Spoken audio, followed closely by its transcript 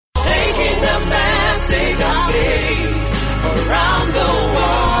kingdom has taken place around the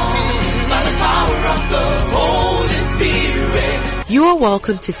world by the power of the Holy Spirit. You are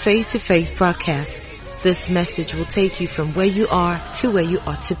welcome to Face broadcast. This message will take you from where you are to where you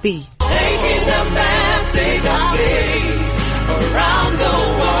ought to be. Taking the message around the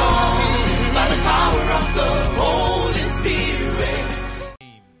world by the power of the Holy Spirit.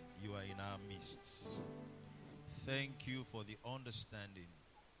 You are in our midst. Thank you for the understanding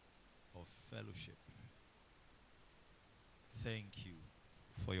of fellowship. Thank you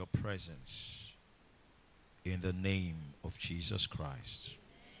for your presence in the name of Jesus Christ.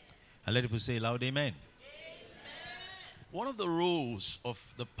 And let people say loud, amen. One of the roles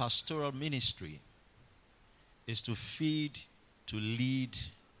of the pastoral ministry is to feed, to lead,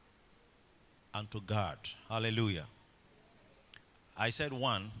 and to guard. Hallelujah. I said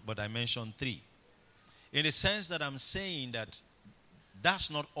one, but I mentioned three. In the sense that I'm saying that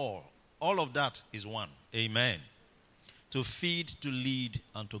that's not all. All of that is one. Amen. To feed, to lead,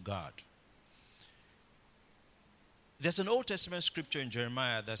 and to guard. There's an Old Testament scripture in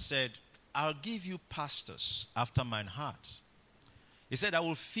Jeremiah that said, I'll give you pastors after mine heart. He said, I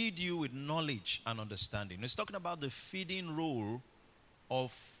will feed you with knowledge and understanding. It's talking about the feeding role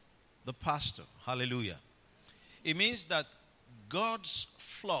of the pastor. Hallelujah. It means that God's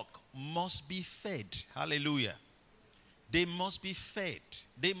flock must be fed. Hallelujah. They must be fed.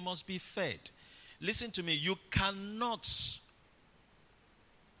 They must be fed. Listen to me. You cannot.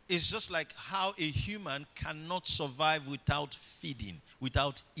 It's just like how a human cannot survive without feeding,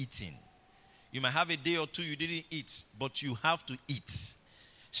 without eating. You might have a day or two you didn't eat, but you have to eat.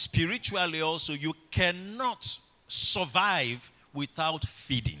 Spiritually also, you cannot survive without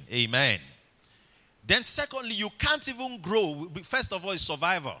feeding. Amen. Then secondly, you can't even grow. First of all, it's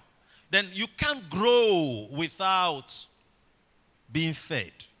survival. Then you can't grow without being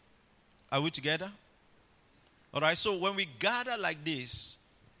fed. Are we together? All right, so when we gather like this,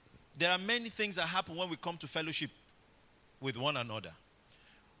 there are many things that happen when we come to fellowship with one another.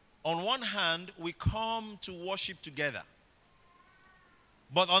 On one hand, we come to worship together.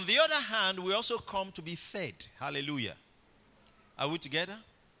 But on the other hand, we also come to be fed. Hallelujah. Are we together?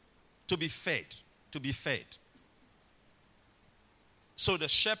 To be fed. To be fed. So the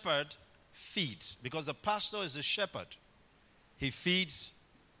shepherd feeds, because the pastor is the shepherd. He feeds,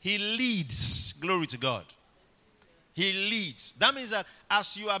 he leads. Glory to God. He leads. That means that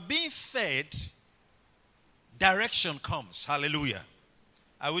as you are being fed, direction comes. Hallelujah.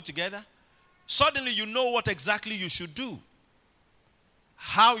 Are we together? Suddenly you know what exactly you should do.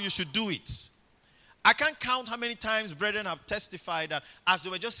 How you should do it. I can't count how many times brethren have testified that as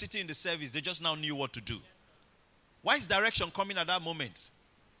they were just sitting in the service, they just now knew what to do. Why is direction coming at that moment?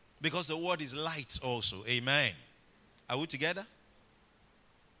 Because the word is light also. Amen. Are we together?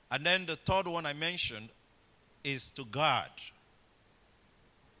 And then the third one I mentioned is to guard.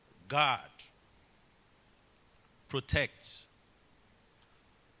 Guard. Protect.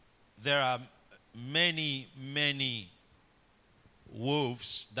 There are many, many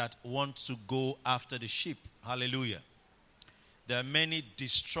wolves that want to go after the sheep. Hallelujah. There are many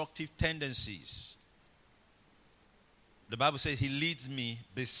destructive tendencies. The Bible says he leads me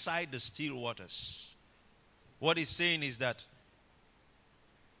beside the still waters. What he's saying is that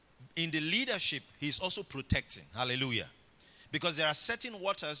in the leadership, he's also protecting. Hallelujah. Because there are certain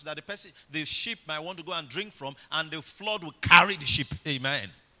waters that the sheep might want to go and drink from, and the flood will carry the sheep. Amen.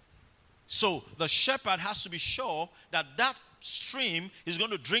 So the shepherd has to be sure that that stream is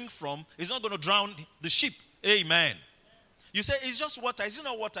going to drink from is not going to drown the sheep. Amen. You say, it's just water. Is it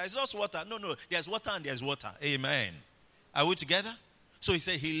not water? It's just water. No. There's water and there's water. Amen. Are we together? So he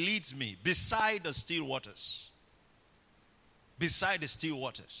said, he leads me beside the still waters. Beside the still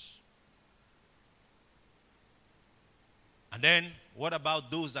waters. And then, what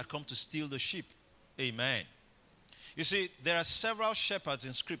about those that come to steal the sheep? Amen. You see, there are several shepherds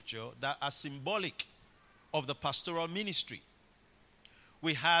in Scripture that are symbolic of the pastoral ministry.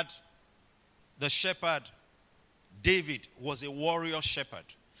 We had the shepherd, David was a warrior shepherd.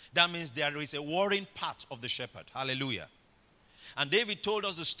 That means there is a warring part of the shepherd. Hallelujah. And David told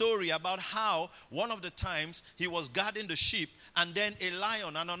us the story about how one of the times he was guarding the sheep, and then a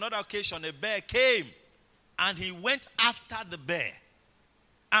lion, and on another occasion a bear came, and he went after the bear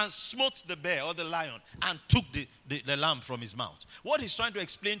and smote the bear or the lion and took the lamb from his mouth. What he's trying to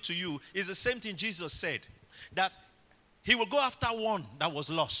explain to you is the same thing Jesus said, that he will go after one that was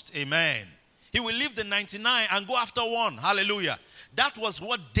lost. Amen. He will leave the 99 and go after one. Hallelujah. That was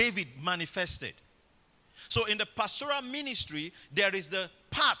what David manifested. So in the pastoral ministry, there is the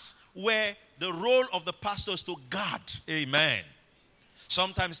part where the role of the pastor is to guard. Amen.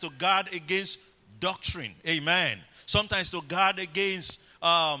 Sometimes to guard against doctrine. Amen. Sometimes to guard against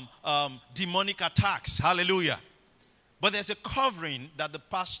demonic attacks. Hallelujah. But there's a covering that the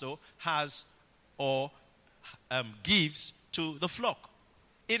pastor has or gives to the flock.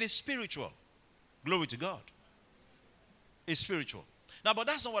 It is spiritual. Glory to God. It's spiritual. Now, but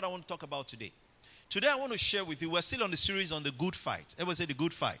that's not what I want to talk about today. Today I want to share with you, we're still on the series on the good fight. Everybody say the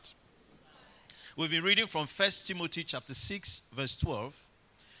good fight. We've been reading from 1 Timothy chapter 6, verse 12.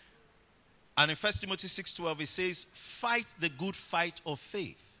 And in 1 Timothy 6:12 it says, fight the good fight of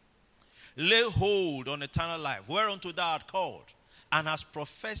faith. Lay hold on eternal life, whereunto thou art called, and hast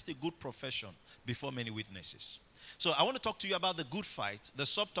professed a good profession before many witnesses. So I want to talk to you about the good fight. The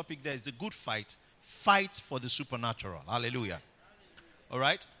subtopic there is the good fight. Fight for the supernatural. Hallelujah. All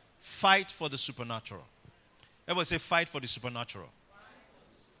right? Fight for the supernatural. Everybody say fight for the supernatural.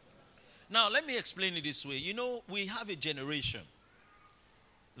 Now, let me explain it this way. You know, we have a generation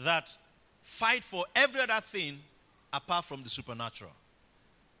that fight for every other thing apart from the supernatural.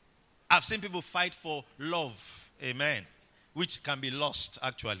 I've seen people fight for love. Amen. Which can be lost,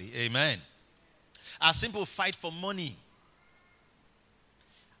 actually. Amen. I've seen people fight for money.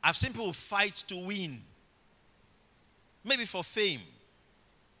 I've seen people fight to win. Maybe for fame.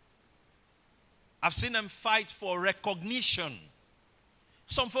 I've seen them fight for recognition.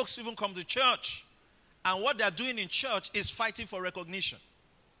 Some folks even come to church, and what they're doing in church is fighting for recognition.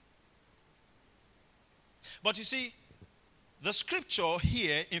 But you see, the scripture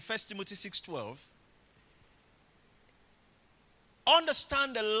here in 1 Timothy 6:12,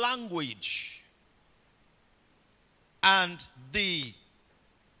 understand the language and the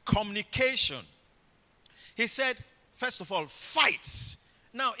communication. He said, first of all, fight.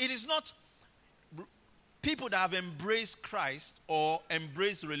 Now, it is not people that have embraced Christ or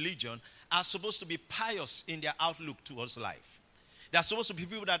embraced religion are supposed to be pious in their outlook towards life. They're supposed to be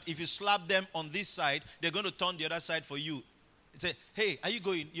people that if you slap them on this side, they're going to turn the other side for you. Say, hey, are you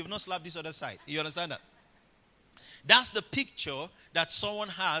going? You've not slapped this other side. You understand that? That's the picture that someone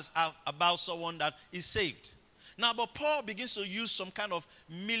has about someone that is saved. Now, but Paul begins to use some kind of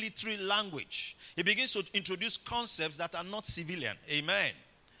military language. He begins to introduce concepts that are not civilian. Amen.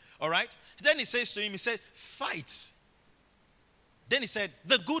 All right? Then he says to him, he said, fight. Then he said,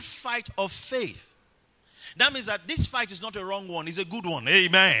 the good fight of faith. That means that this fight is not a wrong one. It's a good one.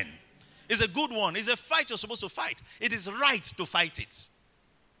 Amen. It's a good one. It's a fight you're supposed to fight. It is right to fight it.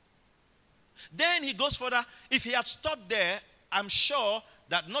 Then he goes further. If he had stopped there, I'm sure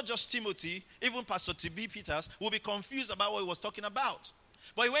that not just Timothy, even Pastor T.B. Peters will be confused about what he was talking about.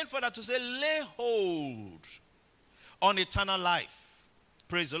 But he went further to say, lay hold on eternal life.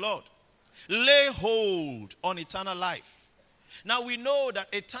 Praise the Lord. Lay hold on eternal life. Now we know that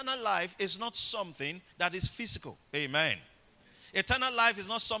eternal life is not something that is physical. Amen. Eternal life is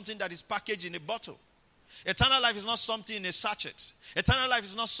not something that is packaged in a bottle. Eternal life is not something in a sachet. Eternal life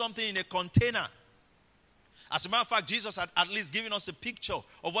is not something in a container. As a matter of fact, Jesus had at least given us a picture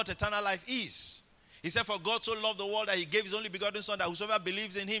of what eternal life is. He said, for God so loved the world that he gave his only begotten Son, that whosoever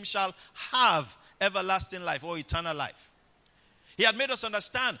believes in him shall have everlasting life or eternal life. He had made us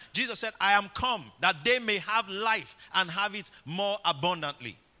understand. Jesus said, I am come that they may have life and have it more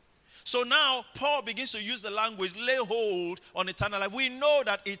abundantly. So now Paul begins to use the language, lay hold on eternal life. We know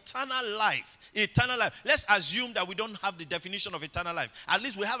that eternal life, let's assume that we don't have the definition of eternal life. At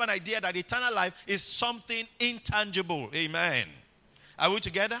least we have an idea that eternal life is something intangible. Amen. Are we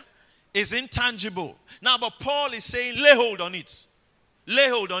together? It's intangible. Now, but Paul is saying, lay hold on it. Lay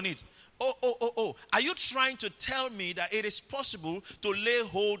hold on it. Oh. Are you trying to tell me that it is possible to lay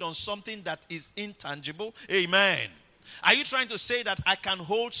hold on something that is intangible? Amen. Are you trying to say that I can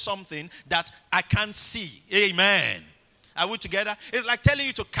hold something that I can't see? Amen. Are we together? It's like telling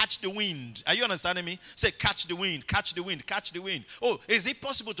you to catch the wind. Are you understanding me? Say, catch the wind, catch the wind, catch the wind. Oh, is it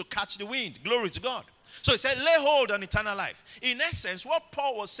possible to catch the wind? Glory to God. So he said, lay hold on eternal life. In essence, what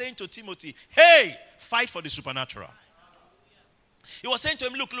Paul was saying to Timothy, hey, fight for the supernatural. He was saying to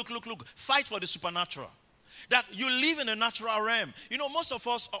him, look, fight for the supernatural. That you live in a natural realm. You know, most of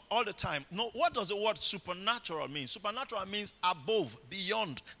us all the time, what does the word supernatural mean? Supernatural means above,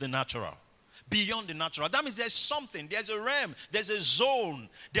 beyond the natural. Beyond the natural. That means there's something, there's a realm, there's a zone,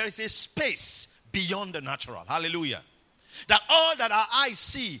 there is a space beyond the natural. Hallelujah. That all that our eyes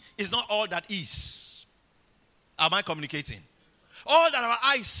see is not all that is. Am I communicating? All that our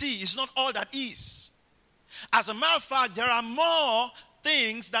eyes see is not all that is. As a matter of fact, there are more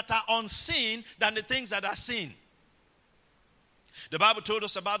things that are unseen than the things that are seen. The Bible told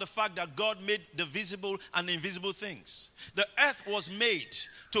us about the fact that God made the visible and invisible things. The earth was made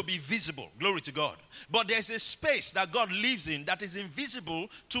to be visible. Glory to God. But there's a space that God lives in that is invisible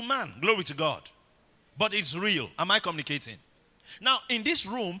to man. Glory to God. But it's real. Am I communicating? Now, in this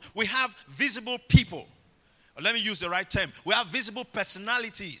room, we have visible people. Let me use the right term. We have visible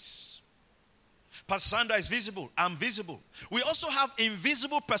personalities. Pastor Sandra is visible. I'm visible. We also have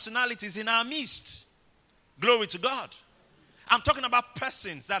invisible personalities in our midst. Glory to God. I'm talking about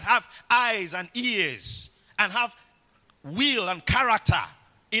persons that have eyes and ears and have will and character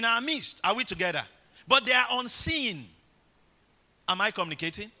in our midst. Are we together? But they are unseen. Am I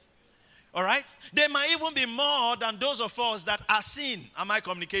communicating? All right? There might even be more than those of us that are seen. Am I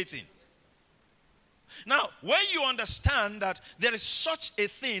communicating? Now, when you understand that there is such a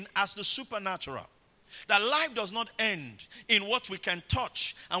thing as the supernatural, that life does not end in what we can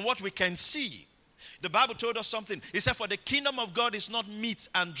touch and what we can see. The Bible told us something. It said, for the kingdom of God is not meat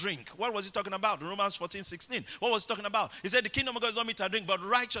and drink. What was he talking about? Romans 14:16. What was he talking about? He said, the kingdom of God is not meat and drink, but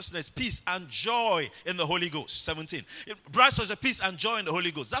righteousness, peace, and joy in the Holy Ghost. 17. Righteousness, peace, and joy in the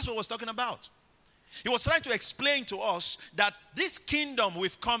Holy Ghost. That's what he was talking about. He was trying to explain to us that this kingdom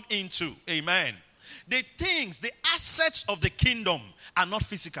we've come into, amen, the things, the assets of the kingdom are not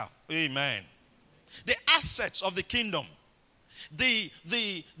physical. Amen. The assets of the kingdom, the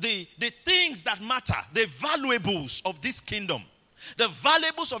things that matter, the valuables of this kingdom. The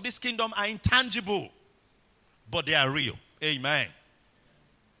valuables of this kingdom are intangible, but they are real. Amen.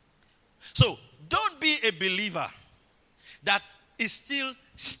 So, don't be a believer that is still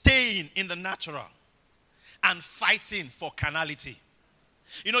staying in the natural and fighting for carnality.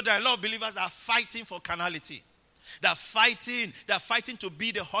 You know, there are a lot of believers that are fighting for carnality. They're fighting to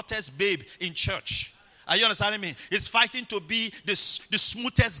be the hottest babe in church. Are you understanding me? It's fighting to be the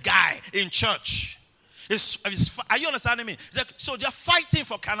smoothest guy in church. Are you understanding me? So they're fighting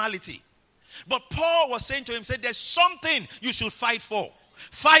for carnality. But Paul was saying to him, said, there's something you should fight for.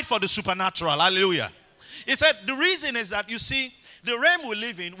 Fight for the supernatural. Hallelujah. He said, the reason is that, you see, the realm we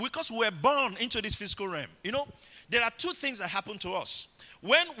live in, because we're born into this physical realm. You know, there are two things that happen to us.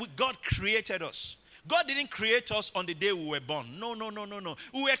 When God created us, God didn't create us on the day we were born. No.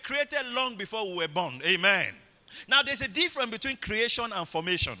 We were created long before we were born. Amen. Now, there's a difference between creation and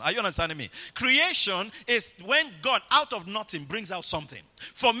formation. Are you understanding me? Creation is when God, out of nothing, brings out something.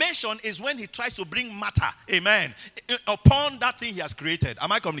 Formation is when he tries to bring matter, amen, upon that thing he has created.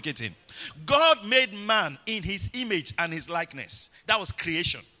 Am I communicating? God made man in his image and his likeness. That was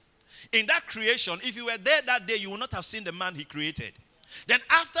creation. In that creation, if you were there that day, you would not have seen the man he created. Then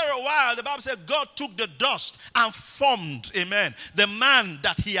after a while, the Bible said God took the dust and formed, amen, the man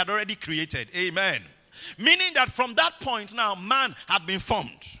that he had already created. Amen. Meaning that from that point now, man had been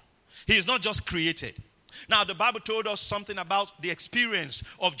formed. He is not just created. Now, the Bible told us something about the experience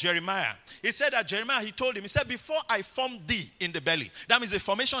of Jeremiah. He said that Jeremiah, he told him, he said, before I formed thee in the belly. That means the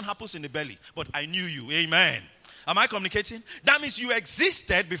formation happens in the belly. But I knew you. Amen. Am I communicating? That means you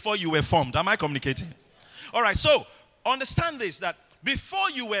existed before you were formed. Am I communicating? All right, so understand this, that before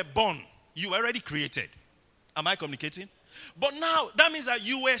you were born, you were already created. Am I communicating? But now, that means that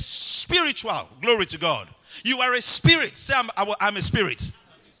you were spiritual. Glory to God. You are a spirit. Say, I'm a spirit.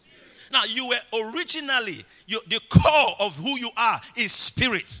 Now, you were originally, the core of who you are is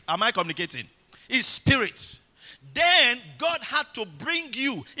spirit. Am I communicating? Is spirit. Then, God had to bring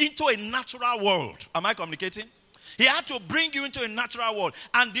you into a natural world. Am I communicating? He had to bring you into a natural world.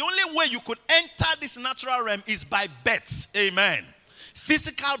 And the only way you could enter this natural realm is by birth. Amen.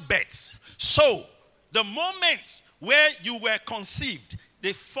 Physical birth. So, the moment where you were conceived,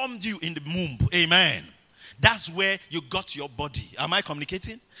 they formed you in the womb. Amen. That's where you got your body. Am I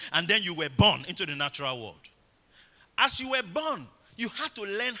communicating? And then you were born into the natural world. As you were born, you had to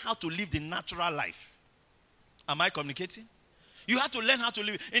learn how to live the natural life. Am I communicating? You had to learn how to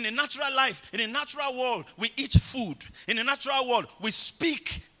live. In a natural life, in a natural world, we eat food. In a natural world, we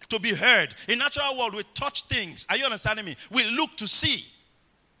speak to be heard. In a natural world, we touch things. Are you understanding me? We look to see.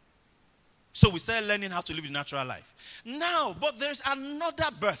 So we started learning how to live the natural life. Now, but there's another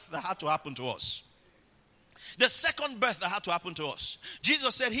birth that had to happen to us. The second birth that had to happen to us.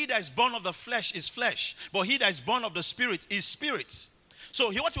 Jesus said, he that is born of the flesh is flesh, but he that is born of the spirit is spirit. So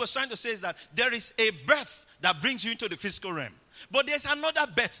what he was trying to say is that there is a birth that brings you into the physical realm. But there's another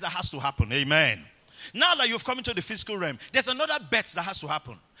birth that has to happen. Amen. Now that you've come into the physical realm, there's another birth that has to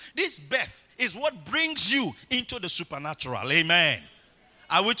happen. This birth is what brings you into the supernatural. Amen.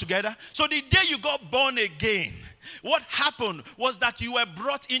 Are we together? So the day you got born again, what happened was that you were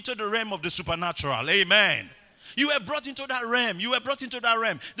brought into the realm of the supernatural. Amen. You were brought into that realm. You were brought into that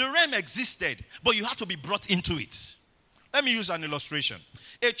realm. The realm existed, but you had to be brought into it. Let me use an illustration.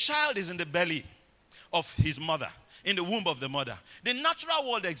 A child is in the belly of his mother, in the womb of the mother. The natural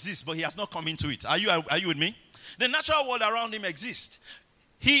world exists, but he has not come into it. Are you with me? The natural world around him exists.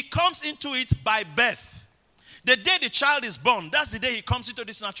 He comes into it by birth. The day the child is born, that's the day he comes into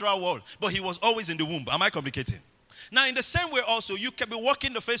this natural world. But he was always in the womb. Am I communicating? Now, in the same way also, you can be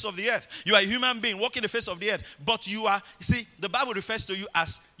walking the face of the earth. You are a human being walking the face of the earth. But you are, you see, the Bible refers to you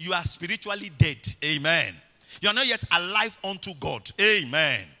as you are spiritually dead. Amen. You are not yet alive unto God.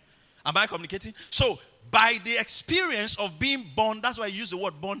 Amen. Am I communicating? So, by the experience of being born, that's why I use the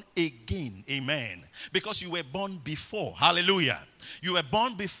word born again. Amen. Because you were born before. Hallelujah. You were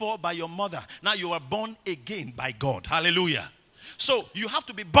born before by your mother. Now you are born again by God. Hallelujah. So you have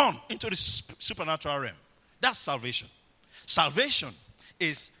to be born into the supernatural realm. That's salvation. Salvation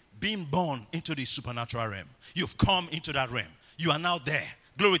is being born into the supernatural realm. You've come into that realm. You are now there.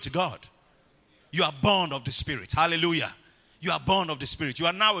 Glory to God. You are born of the Spirit. Hallelujah. You are born of the Spirit. You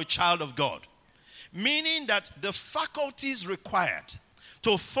are now a child of God. Meaning that the faculties required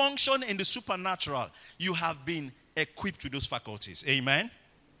to function in the supernatural, you have been equipped with those faculties. Amen?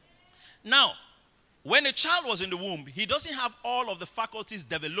 Now, when a child was in the womb, he doesn't have all of the faculties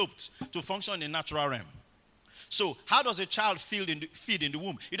developed to function in the natural realm. So, how does a child feed in the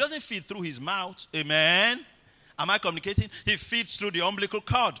womb? He doesn't feed through his mouth. Amen? Am I communicating? He feeds through the umbilical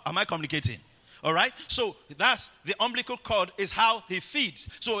cord. Am I communicating? All right? So, that's the umbilical cord is how he feeds.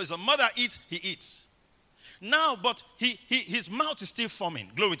 So, as a mother eats, he eats. Now, but his mouth is still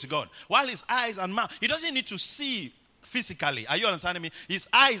forming. Glory to God. While his eyes and mouth, he doesn't need to see physically. Are you understanding me? His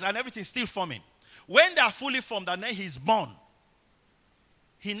eyes and everything is still forming. When they are fully formed and then he's born,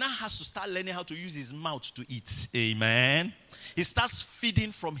 he now has to start learning how to use his mouth to eat. Amen. He starts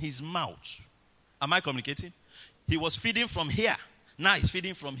feeding from his mouth. Am I communicating? He was feeding from here. Now he's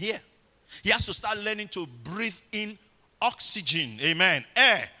feeding from here. He has to start learning to breathe in oxygen. Amen.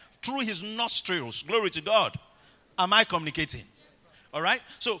 Air through his nostrils. Glory to God. Am I communicating? All right.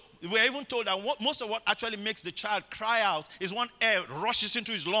 So we're even told that most of what actually makes the child cry out is when air rushes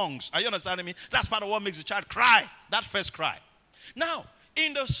into his lungs. Are you understanding me? That's part of what makes the child cry. That first cry. Now,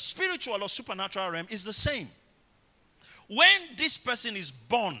 in the spiritual or supernatural realm, it's the same. When this person is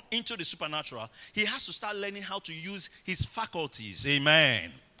born into the supernatural, he has to start learning how to use his faculties.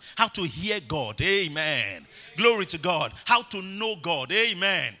 Amen. How to hear God. Amen. Glory to God. How to know God.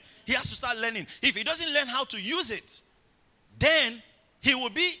 Amen. He has to start learning. If he doesn't learn how to use it, then he will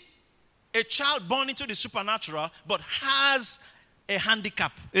be a child born into the supernatural but has a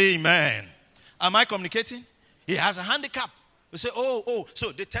handicap. Amen. Am I communicating? He has a handicap. We say,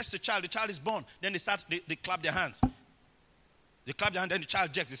 so they test the child is born. Then they clap their hands. They clap their hands, then the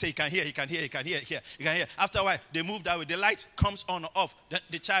child jacks. They say, he can hear. After a while, they move that way. The light comes on or off.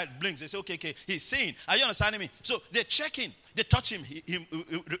 The child blinks. They say, okay, he's seeing. Are you understanding me? So they're checking. They touch him. He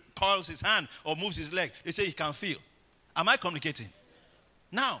coils his hand or moves his leg. They say he can feel. Am I communicating?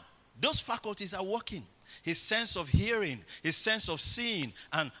 Now, those faculties are working. His sense of hearing, his sense of seeing,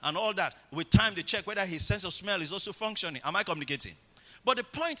 and all that. With time, they check whether his sense of smell is also functioning. Am I communicating? But the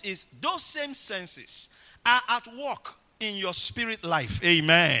point is, those same senses are at work in your spirit life.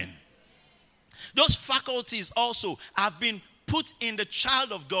 Amen. Those faculties also have been put in the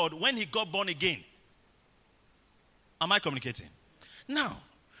child of God when he got born again. Am I communicating? Now,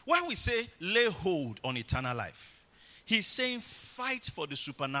 when we say lay hold on eternal life, he's saying fight for the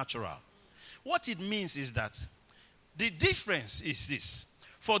supernatural. What it means is that the difference is this.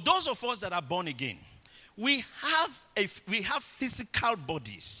 For those of us that are born again, we have physical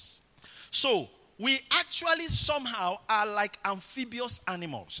bodies. So we actually somehow are like amphibious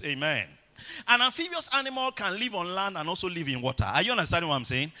animals. Amen. An amphibious animal can live on land and also live in water. Are you understanding what I'm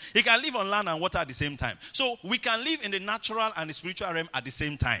saying? It can live on land and water at the same time. So we can live in the natural and the spiritual realm at the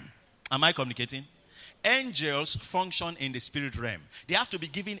same time. Am I communicating? Angels function in the spirit realm. They have to be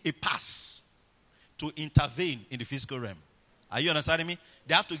given a pass to intervene in the physical realm. Are you understanding me?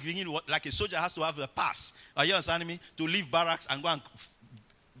 They have to give you like a soldier has to have a pass. Are you understanding me? To leave barracks and go and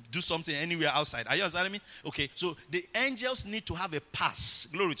do something anywhere outside. Are you understanding me? Okay, so the angels need to have a pass,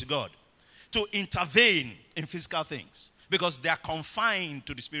 glory to God, to intervene in physical things because they are confined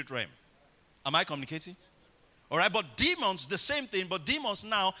to the spirit realm. Am I communicating? All right, but demons, the same thing, but demons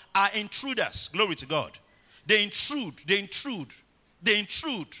now are intruders, glory to God. They intrude.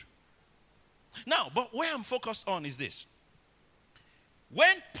 Now, but where I'm focused on is this.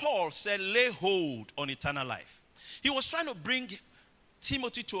 When Paul said lay hold on eternal life, he was trying to bring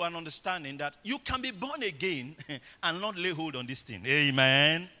Timothy to an understanding that you can be born again and not lay hold on this thing.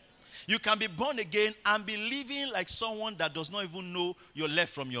 Amen. You can be born again and be living like someone that does not even know your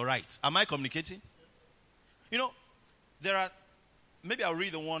left from your right. Am I communicating? You know, maybe I'll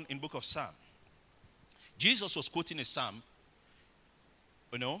read the one in book of Psalm. Jesus was quoting a psalm,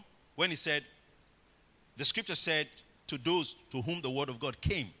 when he said, the scripture said, to those to whom the word of God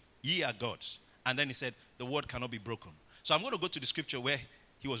came, ye are gods. And then he said, the word cannot be broken. So I'm going to go to the scripture where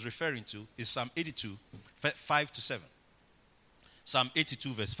he was referring to, is Psalm 82, 5 to 7. Psalm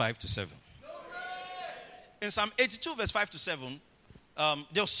 82, verse 5 to 7. In Psalm 82, verse 5 to 7,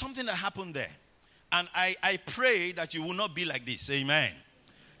 there was something that happened there. And I pray that you will not be like this. Amen.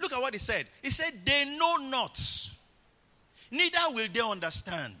 Look at what he said. He said, they know not, neither will they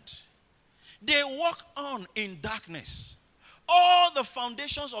understand. They walk on in darkness. All the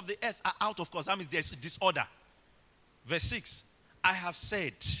foundations of the earth are out of course. That means there's disorder. Verse 6. I have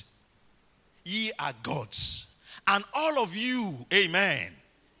said, ye are gods. And all of you, amen,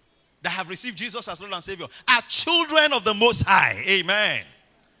 that have received Jesus as Lord and Savior, are children of the Most High. Amen.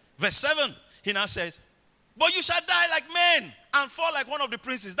 Verse 7, he now says, but you shall die like men and fall like one of the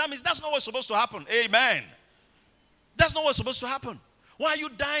princes. That means that's not what's supposed to happen. Amen. That's not what's supposed to happen. Why are you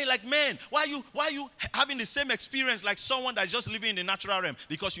dying like men? Why are you having the same experience like someone that's just living in the natural realm?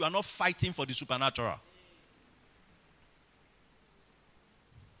 Because you are not fighting for the supernatural.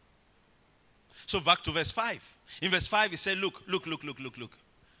 So back to verse 5. In verse 5, he said, look.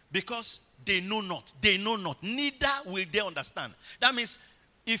 Because they know not, neither will they understand. That means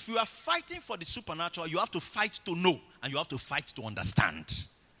if you are fighting for the supernatural, you have to fight to know, and you have to fight to understand.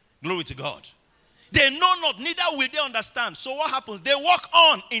 Glory to God. They know not, neither will they understand. So what happens? They walk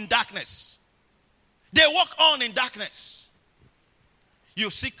on in darkness. They walk on in darkness. You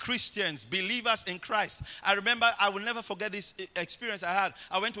see Christians, believers in Christ. I remember, I will never forget this experience I had.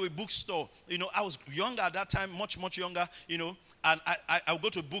 I went to a bookstore. I was younger at that time, much, much younger, and I would go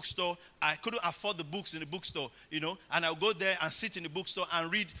to a bookstore. I couldn't afford the books in the bookstore, and I would go there and sit in the bookstore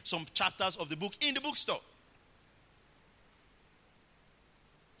and read some chapters of the book in the bookstore.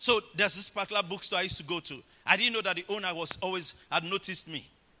 So there's this particular bookstore I used to go to. I didn't know that the owner had noticed me.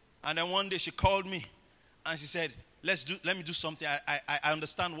 And then one day she called me and she said, let me do something. I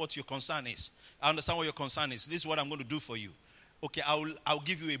understand what your concern is. I understand what your concern is. This is what I'm going to do for you. Okay, I'll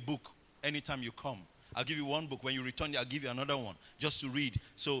give you a book anytime you come. I'll give you one book. When you return, I'll give you another one just to read.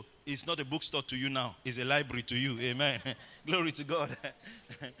 So it's not a bookstore to you now. It's a library to you. Amen. Glory to God.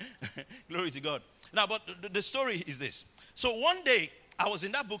 Glory to God. Now, but the story is this. So one day, I was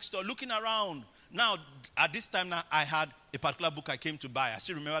in that bookstore looking around. Now, at this time now, I had a particular book I came to buy. I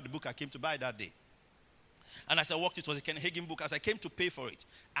still remember the book I came to buy that day. And as I walked, it was a Ken Hagin book. As I came to pay for it,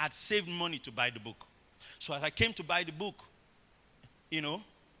 I had saved money to buy the book. So as I came to buy the book,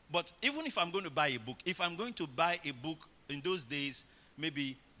 but even if I'm going to buy a book, if I'm going to buy a book in those days,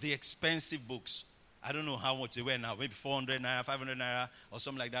 maybe the expensive books, I don't know how much they were now, maybe 400 naira, 500 naira, or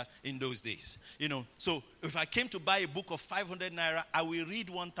something like that in those days. So if I came to buy a book of 500 naira, I will read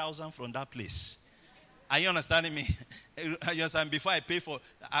 1,000 from that place. Are you understanding me? You understand? Before I pay for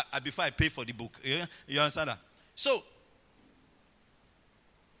the book. You understand that? So,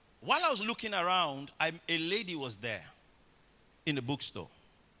 while I was looking around, a lady was there in the bookstore.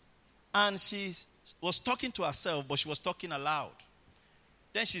 And she was talking to herself, but she was talking aloud.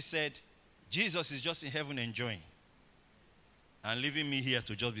 Then she said, Jesus is just in heaven enjoying and leaving me here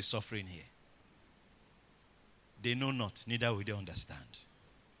to just be suffering here. They know not, neither will they understand.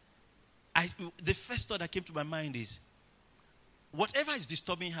 The first thought that came to my mind is, whatever is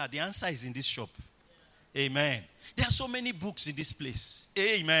disturbing her, the answer is in this shop. Amen. There are so many books in this place.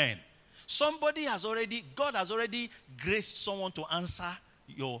 Amen. God has already graced someone to answer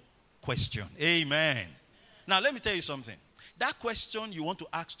your question. Amen. Now let me tell you something. That question you want to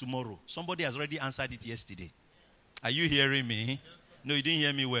ask tomorrow, somebody has already answered it yesterday. Are you hearing me? No, you didn't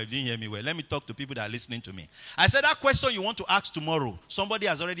hear me well. Let me talk to people that are listening to me. I said that question you want to ask tomorrow, somebody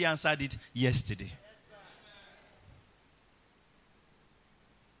has already answered it yesterday.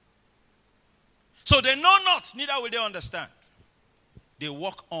 So they know not, neither will they understand. They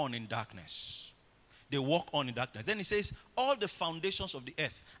walk on in darkness. They walk on in darkness. Then he says, all the foundations of the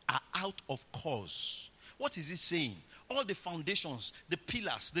earth are out of course. What is he saying? All the foundations, the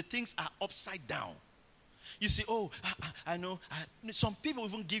pillars, the things are upside down. You see, I know. Some people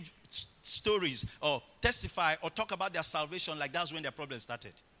even give stories or testify or talk about their salvation like that's when their problem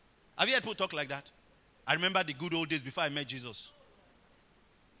started. Have you heard people talk like that? I remember the good old days before I met Jesus.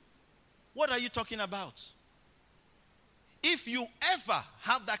 What are you talking about? If you ever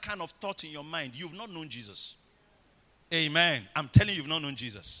have that kind of thought in your mind, you've not known Jesus. Amen. I'm telling you, you've not known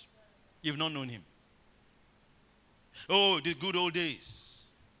Jesus. You've not known him. Oh, the good old days.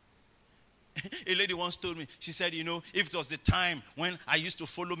 A lady once told me, she said, if it was the time when I used to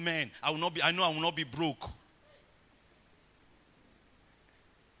follow men, I know I will not be broke.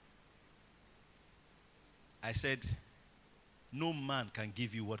 I said, no man can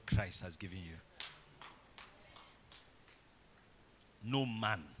give you what Christ has given you. No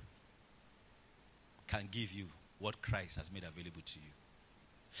man can give you what Christ has made available to you.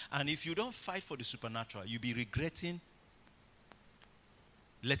 And if you don't fight for the supernatural, you'll be regretting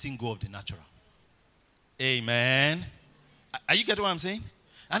letting go of the natural. Amen. Are you getting what I'm saying?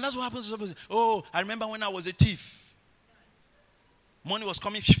 And that's what happens to somebody. Oh, I remember when I was a thief. Money was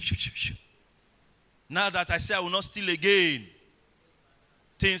coming. Now that I say I will not steal again,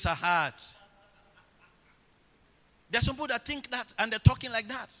 things are hard. There's some people that think that and they're talking like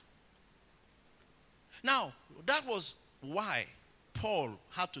that. Now, that was why Paul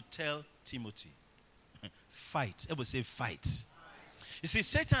had to tell Timothy, fight. Everybody say fight. You see,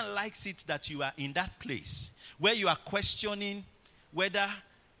 Satan likes it that you are in that place where you are questioning whether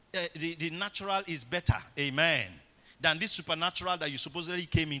the natural is better, amen, than this supernatural that you supposedly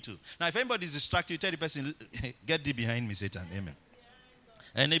came into. Now, if anybody is distracted, you tell the person, get thee behind me, Satan, amen.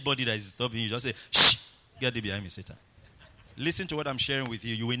 Anybody that is stopping you, just say, shh, get thee behind me, Satan. Listen to what I'm sharing with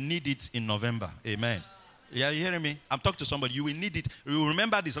you. You will need it in November, amen. Yeah, you hearing me? I'm talking to somebody. You will need it. You will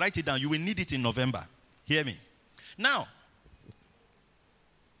remember this. Write it down. You will need it in November. Hear me. Now,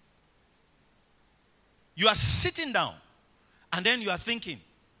 you are sitting down and then you are thinking,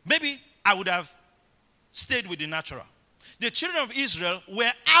 maybe I would have stayed with the natural. The children of Israel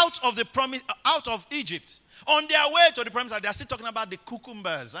were out of the promise, out of Egypt, on their way to the promised land. They are still talking about the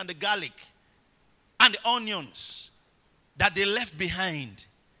cucumbers and the garlic and the onions that they left behind.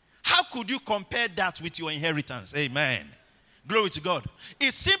 How could you compare that with your inheritance? Amen. Glory to God.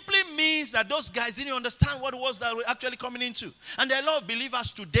 It simply means that those guys didn't understand what it was that they were actually coming into. And there are a lot of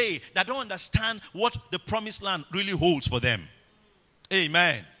believers today that don't understand what the promised land really holds for them.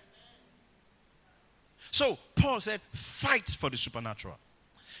 Amen. So, Paul said, fight for the supernatural.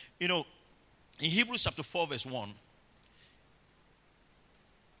 You know, in Hebrews chapter 4 verse 1,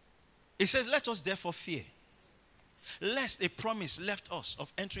 it says, let us therefore fear, lest a promise left us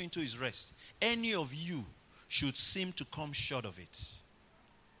of entering into his rest, any of you should seem to come short of it.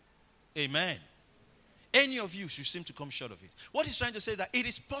 Amen. Any of you should seem to come short of it. What he's trying to say is that it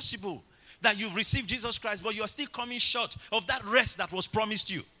is possible that you've received Jesus Christ, but you are still coming short of that rest that was promised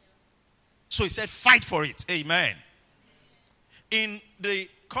you. So he said, fight for it. Amen. In the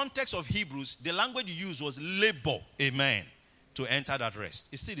context of Hebrews, the language used was labor. Amen. To enter that rest.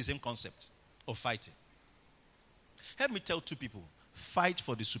 It's still the same concept of fighting. Help me tell two people, fight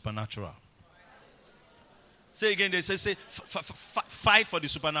for the supernatural. Say again, they say fight for the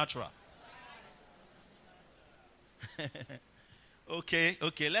supernatural. Okay,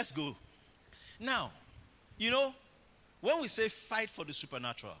 let's go. Now, you know, when we say fight for the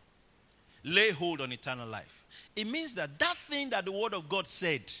supernatural, lay hold on eternal life, it means that thing that the word of God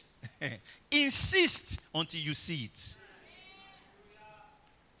said, insist until you see it.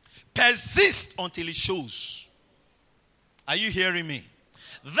 Persist until it shows. Are you hearing me?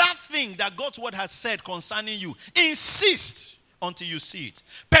 That thing that God's word has said concerning you, insist until you see it.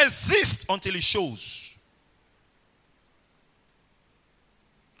 Persist until it shows.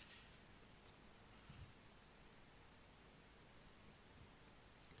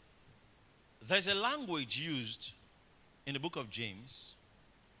 There's a language used in the book of James,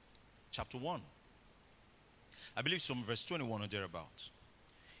 chapter 1. I believe it's from verse 21 or thereabout.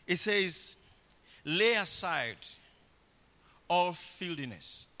 It says, lay aside all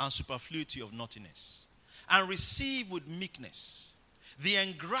filthiness and superfluity of naughtiness, and receive with meekness the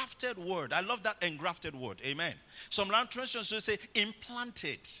engrafted word. I love that engrafted word. Amen. Some translations will say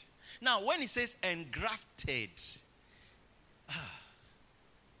implanted. Now, when it says engrafted,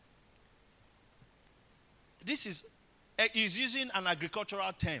 this is using an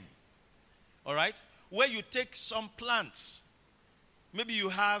agricultural term. All right? Where you take some plants. Maybe you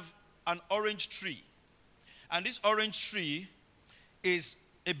have an orange tree. And this orange tree is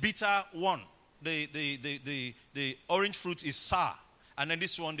a bitter one. The orange fruit is sour. And then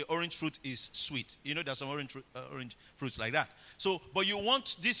this one, the orange fruit is sweet. You know, there's some orange fruits like that. So, but you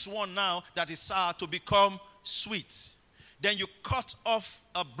want this one now that is sour to become sweet. Then you cut off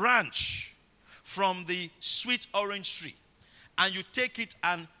a branch from the sweet orange tree. And you take it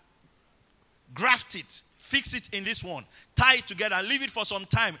and graft it, fix it in this one, tie it together, and leave it for some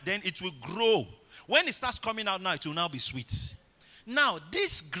time. Then it will grow. When it starts coming out now, it will now be sweet. Now,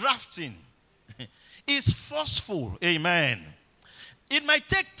 this grafting is forceful. Amen. It might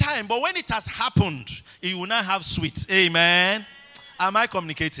take time, but when it has happened, it will now have sweet. Amen. Am I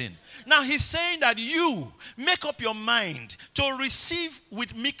communicating? Now, he's saying that you make up your mind to receive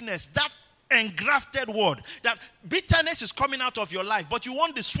with meekness that engrafted word. That bitterness is coming out of your life, but you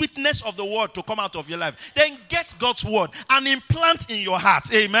want the sweetness of the word to come out of your life. Then get God's word and implant in your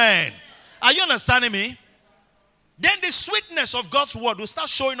heart. Amen. Are you understanding me? Then the sweetness of God's word will start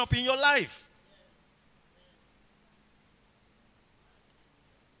showing up in your life.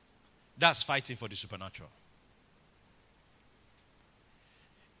 That's fighting for the supernatural.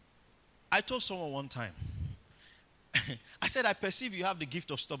 I told someone one time, I said, I perceive you have the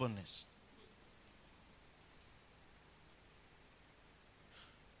gift of stubbornness.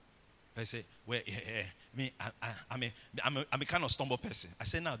 I say, well, I'm a kind of stubborn person. I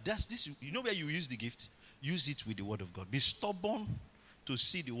said, now, that's this. You know where you use the gift? Use it with the word of God. Be stubborn to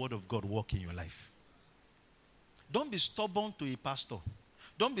see the word of God work in your life. Don't be stubborn to a pastor.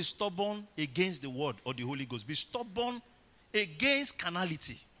 Don't be stubborn against the word or the Holy Ghost. Be stubborn against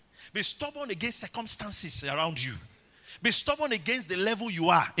carnality. Be stubborn against circumstances around you. Be stubborn against the level you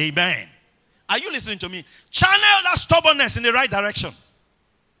are. Amen. Are you listening to me? Channel that stubbornness in the right direction.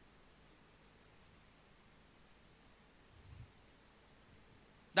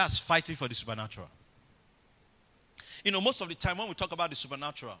 That's fighting for the supernatural. You know, most of the time when we talk about the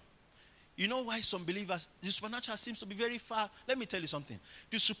supernatural, you know why some believers, the supernatural seems to be very far. Let me tell you something.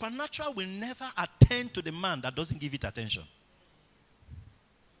 The supernatural will never attend to the man that doesn't give it attention.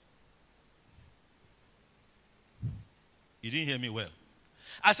 You didn't hear me well.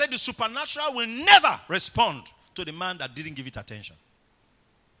 I said the supernatural will never respond to the man that didn't give it attention.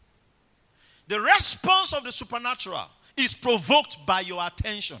 The response of the supernatural is provoked by your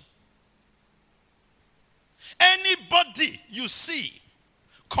attention. Anybody you see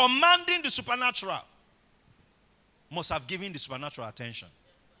commanding the supernatural must have given the supernatural attention.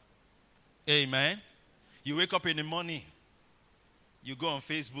 Amen. You wake up in the morning, you go on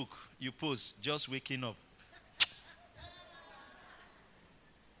Facebook, you post, just waking up.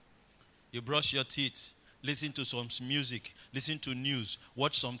 You brush your teeth, listen to some music, listen to news,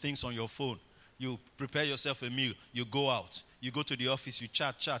 watch some things on your phone. You prepare yourself a meal, you go out. You go to the office, you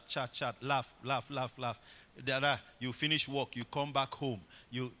chat, laugh. You finish work, you come back home.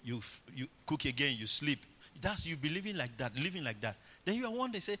 You cook again, you sleep. That's you be living like that. Then you are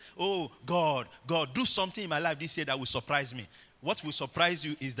one day say, oh, God, do something in my life this year that will surprise me. What will surprise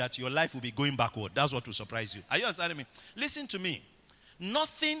you is that your life will be going backward. That's what will surprise you. Are you understanding me? Listen to me.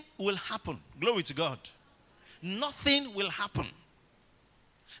 Nothing will happen. Glory to God. Nothing will happen.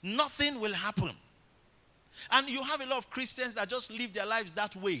 Nothing will happen. And you have a lot of Christians that just live their lives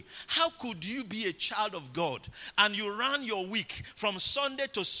that way. How could you be a child of God and you run your week from Sunday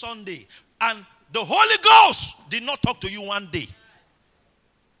to Sunday and the Holy Ghost did not talk to you one day?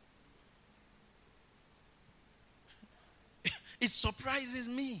 It surprises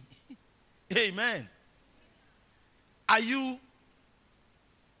me. Amen.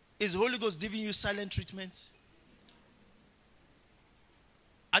 Is the Holy Ghost giving you silent treatment?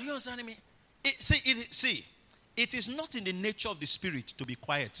 Are you understanding me? It is not in the nature of the Spirit to be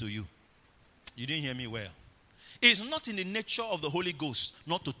quiet to you. You didn't hear me well. It is not in the nature of the Holy Ghost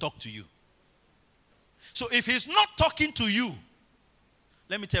not to talk to you. So if he's not talking to you,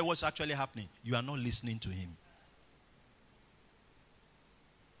 let me tell you what's actually happening. You are not listening to him.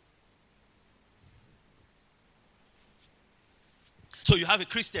 So you have a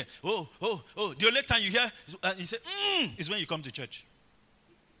Christian. The only time you hear, you say, is when you come to church.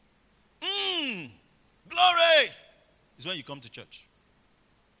 Glory is when you come to church.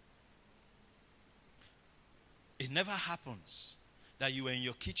 It never happens that you are in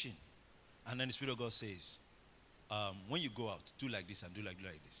your kitchen and then the Spirit of God says, when you go out, do like this and do like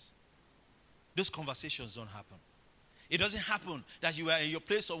this. Those conversations don't happen. It doesn't happen that you are in your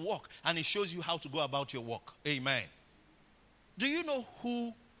place of work and it shows you how to go about your work. Amen. Do you know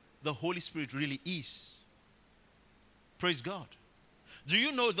who the Holy Spirit really is? Praise God. Do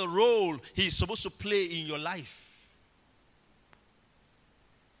you know the role he's supposed to play in your life?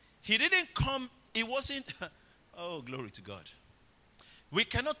 He didn't come, it wasn't, oh, glory to God. We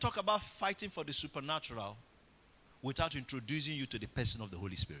cannot talk about fighting for the supernatural without introducing you to the person of the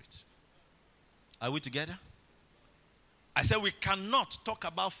Holy Spirit. Are we together? I said we cannot talk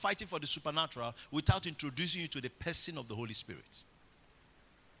about fighting for the supernatural without introducing you to the person of the Holy Spirit.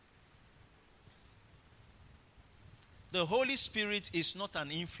 The Holy Spirit is not an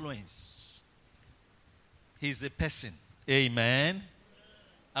influence. He's a person. Amen.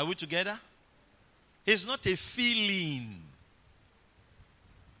 Are we together? He's not a feeling.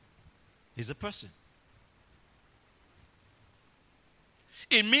 He's a person.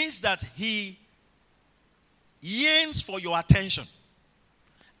 It means that he yearns for your attention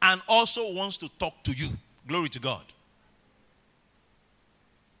and also wants to talk to you. Glory to God.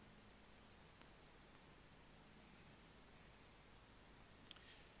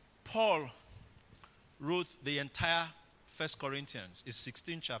 Paul wrote the entire 1 Corinthians. It's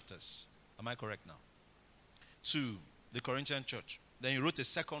 16 chapters. Am I correct now? To the Corinthian church. Then he wrote a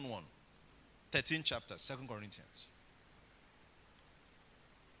second one. 13 chapters, 2 Corinthians.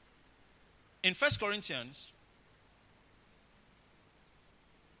 In 1 Corinthians,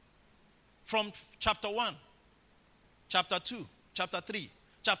 from chapter 1, chapter 2, chapter 3,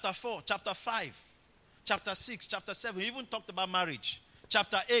 chapter 4, chapter 5, chapter 6, chapter 7, he even talked about marriage.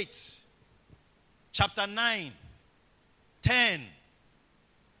 Chapter 8, chapter 9, 10,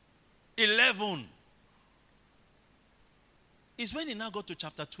 11. It's when he now got to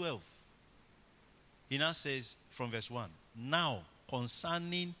chapter 12. He now says from verse 1, now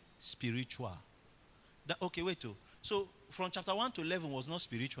concerning spiritual. Okay, wait. So from chapter 1 to 11 was not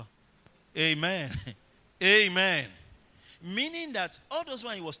spiritual. Amen. Amen. Meaning that all those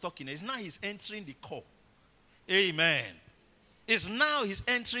when he was talking, it's now he's entering the core. Amen. It's now he's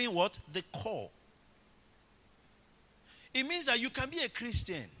entering what? The core. It means that you can be a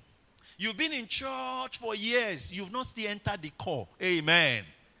Christian. You've been in church for years. You've not still entered the core. Amen.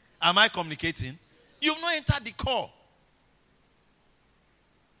 Am I communicating? You've not entered the core.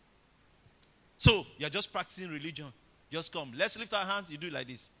 So, you're just practicing religion. Just come. Let's lift our hands. You do it like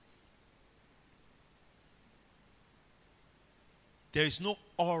this. There is no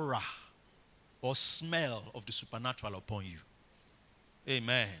aura or smell of the supernatural upon you.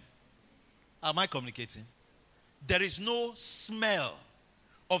 Amen. Am I communicating? There is no smell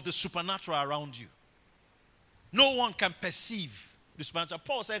of the supernatural around you. No one can perceive the supernatural.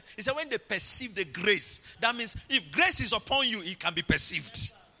 Paul said, he said, when they perceive the grace, that means if grace is upon you, it can be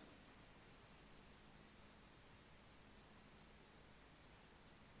perceived.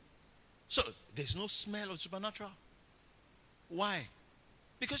 So, there's no smell of supernatural. Why?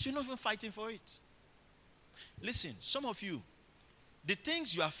 Because you're not even fighting for it. Listen, some of you, the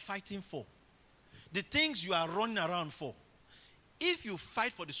things you are fighting for, the things you are running around for, if you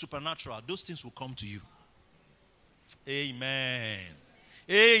fight for the supernatural, those things will come to you. Amen.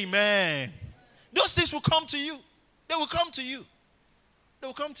 Amen. Those things will come to you. They will come to you. They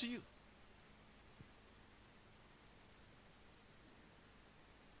will come to you.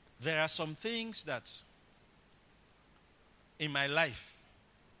 There are some things that in my life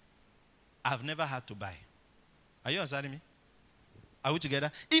I've never had to buy. Are you understanding me? Are we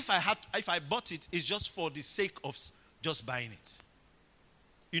together? If I bought it, it's just for the sake of just buying it.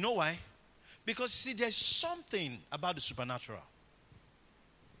 You know why? Because you see, there's something about the supernatural.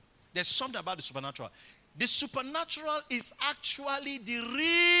 There's something about the supernatural. The supernatural is actually the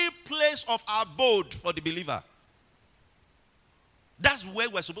real place of abode for the believer. That's where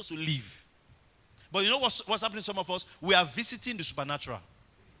we're supposed to live. But you know what's happening to some of us? We are visiting the supernatural.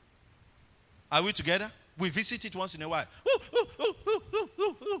 Are we together? We visit it once in a while.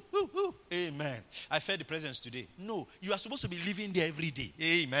 Amen. I felt the presence today. No, you are supposed to be living there every day.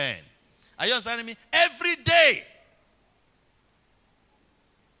 Amen. Are you understanding me? Every day.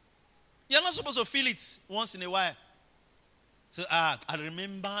 You're not supposed to feel it once in a while. So, I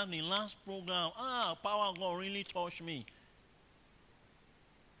remember in the last program, power of God really touched me.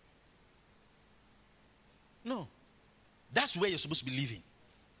 No. That's where you're supposed to be living.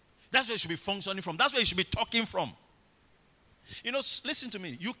 That's where you should be functioning from. That's where you should be talking from. You know, listen to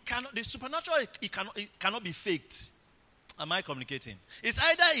me. The supernatural, it cannot be faked. Am I communicating? It's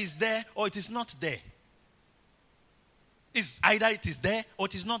either it's there or it is not there. It's either it is there or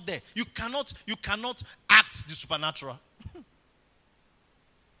it is not there. You cannot act the supernatural.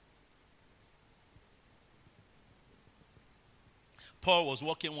 Paul was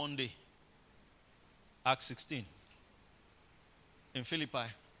walking one day, Acts 16, in Philippi.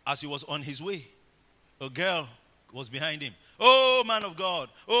 As he was on his way, a girl was behind him. Oh, man of God.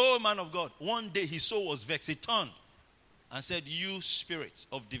 Oh, man of God. One day his soul was vexed. He turned and said, you spirit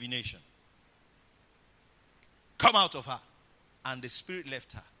of divination, come out of her. And the spirit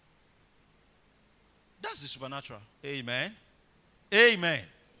left her. That's the supernatural. Amen. Amen.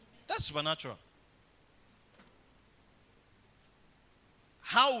 That's supernatural.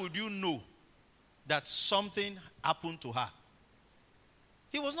 How would you know that something happened to her?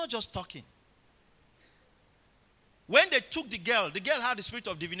 He was not just talking. When they took the girl had the spirit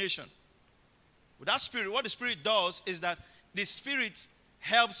of divination. With that spirit, what the spirit does is that the spirit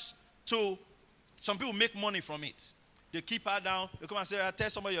helps to, some people make money from it. They keep her down. They come and say, tell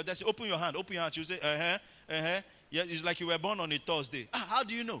somebody your destiny. Open your hand. You say, Yeah, it's like you were born on a Thursday. How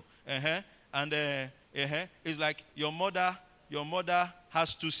do you know? And it's like your mother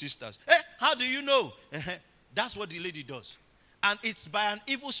has 2 sisters. How do you know? That's what the lady does. And it's by an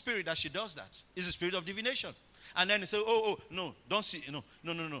evil spirit that she does that. It's the spirit of divination. And then they say, oh, no, don't see, no.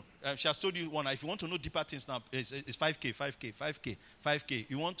 She has told you one. If you want to know deeper things now, it's 5K.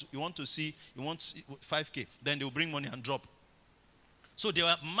 You want to see 5K. Then they will bring money and drop. So there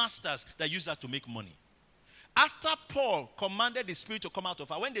were masters that used that to make money. After Paul commanded the spirit to come out of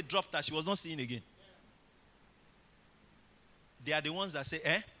her, when they dropped her, she was not seen again. They are the ones that say,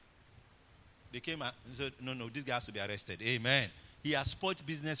 They came and said, no, this guy has to be arrested. Amen. He has spoiled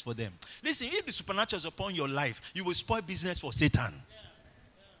business for them. Listen, if the supernatural is upon your life, you will spoil business for Satan.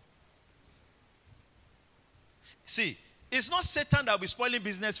 See, it's not Satan that will be spoiling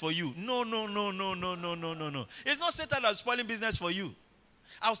business for you. No. It's not Satan that will be spoiling business for you.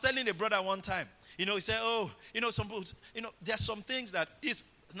 I was telling a brother one time, he said, there are some things that is,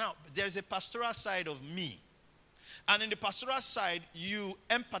 now, there is a pastoral side of me. And in the pastoral side, you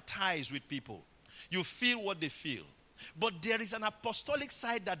empathize with people. You feel what they feel. But there is an apostolic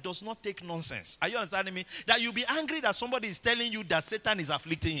side that does not take nonsense. Are you understanding me? That you'll be angry that somebody is telling you that Satan is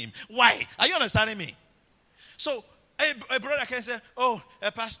afflicting him. Why? Are you understanding me? So, a brother can say,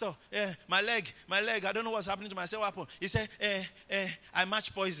 pastor, my leg, I don't know what's happening to me. I say, what happened? He said, I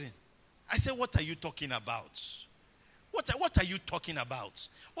match poison. I said, what are you talking about? What are you talking about?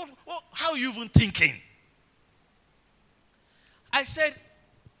 How are you even thinking? I said,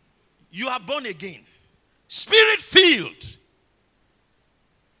 you are born again. Spirit-filled.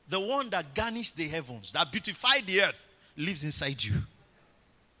 The one that garnished the heavens, that beautified the earth, lives inside you.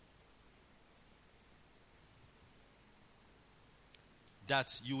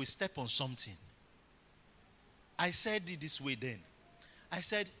 That you will step on something. I said it this way then. I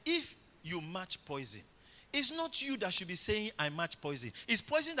said, if you match poison, it's not you that should be saying, I match poison. It's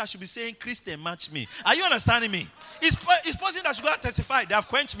poison that should be saying, Christian, match me. Are you understanding me? It's poison that should go and testify. They have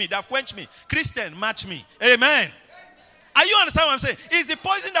quenched me. Christian, match me. Amen. Are you understanding what I'm saying? It's the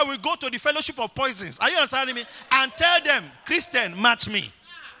poison that will go to the fellowship of poisons. Are you understanding me? And tell them, Christian, match me.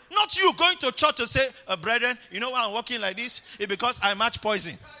 Not you going to church to say, brethren, you know why I'm walking like this? It's because I match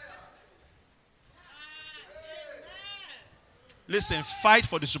poison. Listen, fight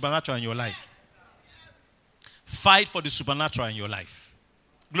for the supernatural in your life. Fight for the supernatural in your life.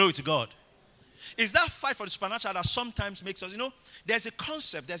 Glory to God. It's that fight for the supernatural that sometimes makes us, there's a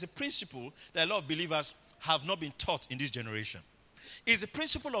concept, there's a principle that a lot of believers have not been taught in this generation. It's the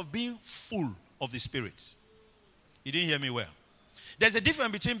principle of being full of the Spirit. You didn't hear me well. There's a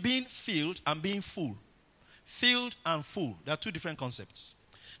difference between being filled and being full. Filled and full. There are two different concepts.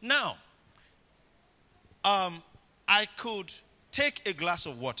 Now, I could take a glass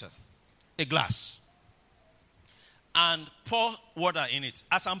of water. A glass. And pour water in it.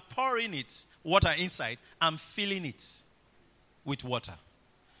 As I'm pouring water inside, I'm filling it with water.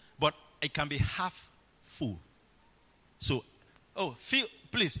 But it can be half full. So,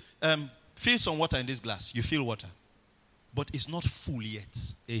 please, fill some water in this glass. You fill water. But it's not full yet.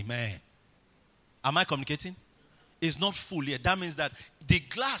 Amen. Am I communicating? It's not full yet. That means that the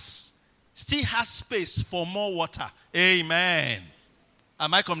glass still has space for more water. Amen.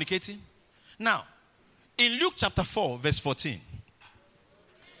 Am I communicating? Now, in Luke chapter 4, verse 14,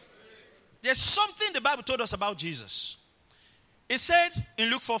 there's something the Bible told us about Jesus. It said in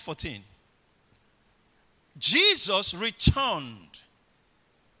Luke 4:14, Jesus returned.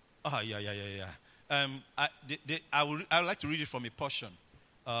 I would like to read it from a portion,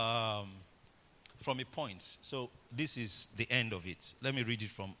 from a point. So this is the end of it. Let me read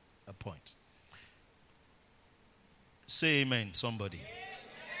it from a point. Say amen, somebody. Amen.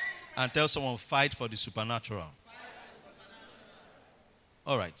 And tell someone, fight for the supernatural.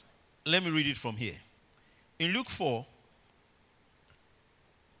 All right. Let me read it from here. In Luke 4,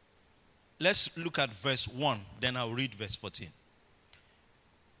 let's look at verse 1. Then I'll read verse 14.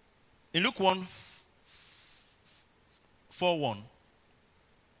 In Luke 4:1.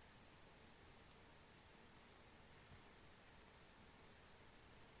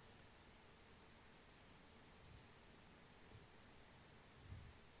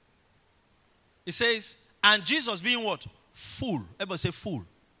 It says, and Jesus being what? Full. Everybody say full.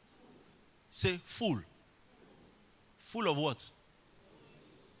 Say full. Full of what?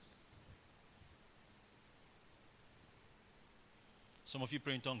 Some of you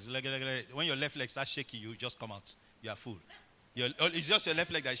pray in tongues. When your left leg starts shaking, you just come out. You are full. It's just your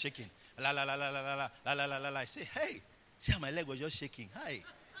left leg that is shaking. La la la la la la la la la la la. I say, hey, see how my leg was just shaking. Hi,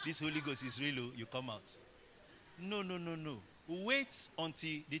 this Holy Ghost is real. You come out. No. Wait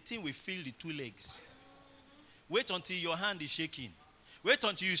until the thing will fill the two legs. Wait until your hand is shaking. Wait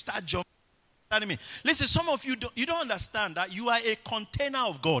until you start jumping. Listen, some of you don't understand that you are a container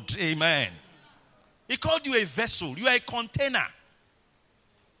of God. Amen. He called you a vessel. You are a container.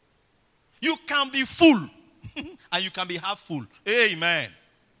 You can be full. and you can be half full. Amen.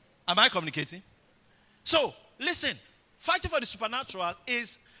 Am I communicating? So, listen. Fighting for the supernatural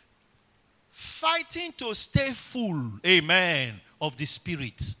is fighting to stay full. Amen. Of the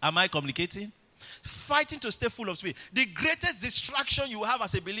Spirit. Am I communicating? Fighting to stay full of Spirit. The greatest distraction you have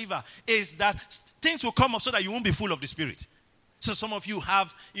as a believer is that things will come up so that you won't be full of the Spirit. So some of you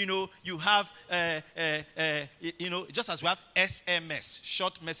have, just as we have SMS,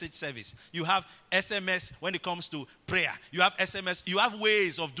 short message service. You have SMS when it comes to prayer. You have SMS. You have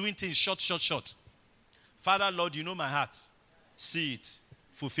ways of doing things short. Father, Lord, you know my heart. See it.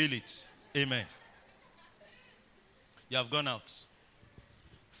 Fulfill it. Amen. You have gone out.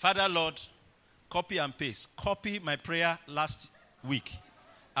 Father, Lord, copy and paste. Copy my prayer last week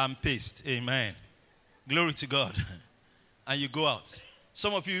and paste. Amen. Glory to God. And you go out.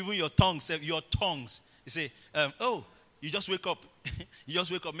 Some of you, even your tongues, you say, you just wake up. You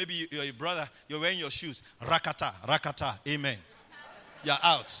just wake up. Maybe you're a brother, you're wearing your shoes. Rakata. Amen. You're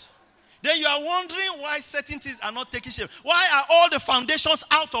out. Then you are wondering why certain things are not taking shape. Why are all the foundations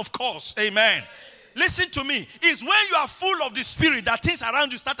out of course? Amen. Listen to me. It's when you are full of the Spirit that things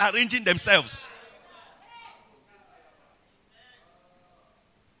around you start arranging themselves.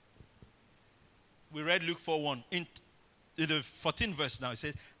 We read Luke 4:1. In the 14th verse now, it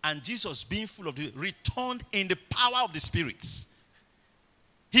says, and Jesus, being full of the, returned in the power of the Spirit.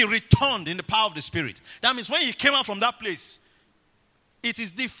 He returned in the power of the Spirit. That means when he came out from that place, it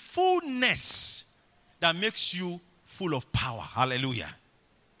is the fullness that makes you full of power. Hallelujah.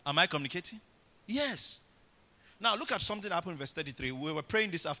 Am I communicating? Yes. Now look at something that happened in verse 33. We were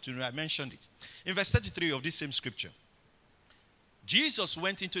praying this afternoon. I mentioned it. In verse 33 of this same scripture, Jesus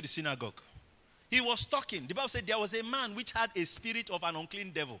went into the synagogue. He was talking. The Bible said there was a man which had a spirit of an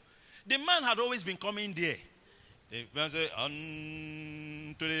unclean devil. The man had always been coming there. The man said,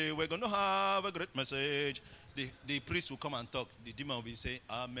 today we're going to have a great message. The priest will come and talk. The demon will be saying,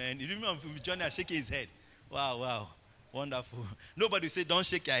 amen. The demon will be joining and shaking his head. Wow. Wonderful. Nobody will say, don't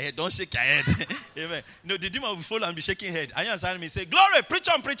shake your head. Amen. No, the demon will follow and be shaking his head. And you understand me? Say, glory,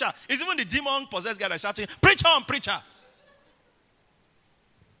 preacher. It's even the demon possessed guy that's shouting, preacher.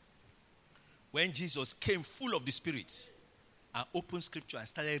 When Jesus came full of the Spirit and opened scripture and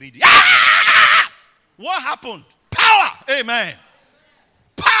started reading, what happened? Power. Amen.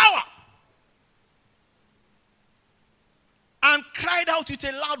 Power. And cried out with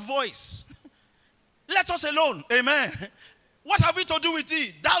a loud voice, let us alone. Amen. What have we to do with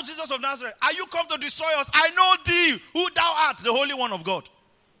thee, thou Jesus of Nazareth? Are you come to destroy us? I know thee, who thou art, the Holy One of God.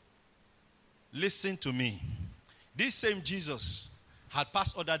 Listen to me. This same Jesus had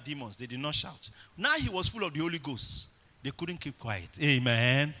passed other demons. They did not shout. Now he was full of the Holy Ghost. They couldn't keep quiet.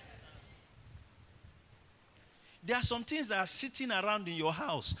 Amen. There are some things that are sitting around in your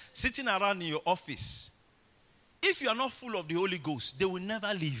house, sitting around in your office. If you are not full of the Holy Ghost, they will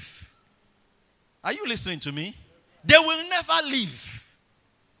never leave. Are you listening to me? They will never leave.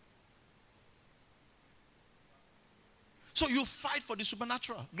 So you fight for the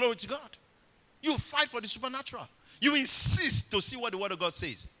supernatural. Glory to God. You fight for the supernatural. You insist to see what the Word of God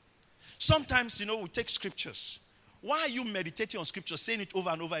says. Sometimes, we take scriptures. Why are you meditating on scripture, saying it over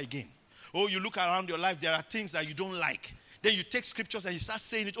and over again? Oh, you look around your life, there are things that you don't like. Then you take scriptures and you start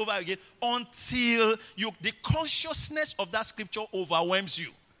saying it over again until the consciousness of that scripture overwhelms you.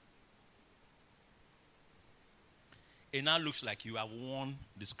 It now looks like you have worn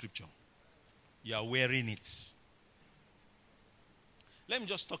the scripture. You are wearing it. Let me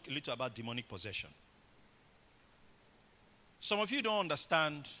just talk a little about demonic possession. Some of you don't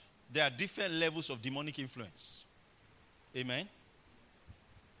understand there are different levels of demonic influence. Amen.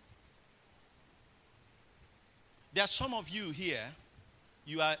 There are some of you here,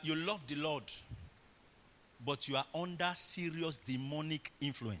 you love the Lord, but you are under serious demonic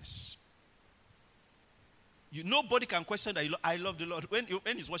influence. Nobody can question that I love the Lord. When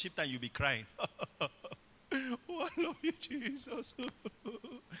it's worship time, you'll be crying. Oh, I love you, Jesus.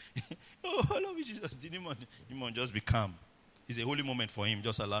 Oh, I love you, Jesus. The demon just be calm. It's a holy moment for him.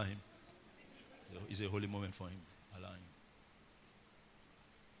 Just allow him. It's a holy moment for him. Allow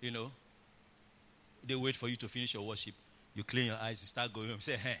him. They wait for you to finish your worship. You clean your eyes. You start going home. You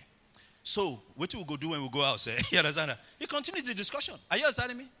say, hey. So, what will we go do when we go out? Say, you understand that? He continues the discussion. Are you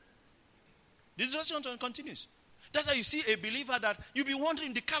understanding me? The discussion continues. That's why you see a believer that you'll be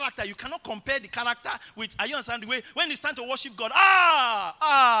wondering the character. You cannot compare the character with, are you understanding the way? When it's time to worship God,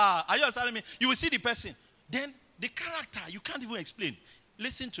 are you understanding me? You will see the person. Then the character, you can't even explain.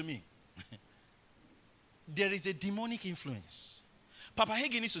 Listen to me. There is a demonic influence. Papa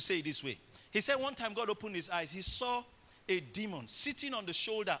Hagin used to say it this way. He said one time God opened his eyes. He saw a demon sitting on the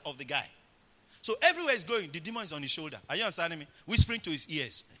shoulder of the guy. So everywhere he's going, the demon is on his shoulder. Are you understanding me? Whispering to his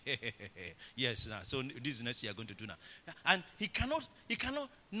ears. Yes, so this is the next thing you're going to do now. And he cannot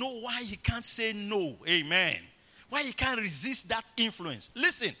know why he can't say no. Amen. Why he can't resist that influence.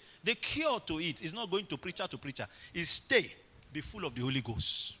 Listen, the cure to it is not going to preacher. Is stay, be full of the Holy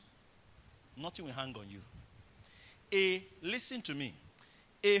Ghost. Nothing will hang on you. Listen to me.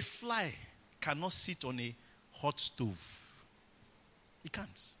 A fly cannot sit on a hot stove. He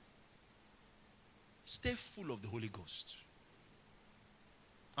can't. Stay full of the Holy Ghost.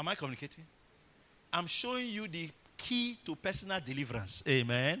 Am I communicating? I'm showing you the key to personal deliverance.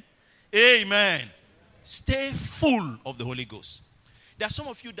 Amen. Amen. Stay full of the Holy Ghost. There are some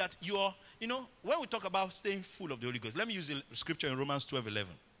of you that you're, when we talk about staying full of the Holy Ghost, let me use the scripture in Romans 12:11.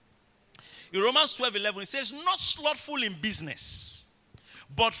 In Romans 12:11, it says, not slothful in business,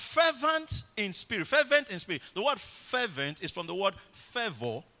 but fervent in spirit. Fervent in spirit. The word fervent is from the word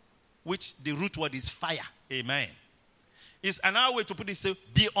fervor, which the root word is fire. Amen. It's another way to put it, say,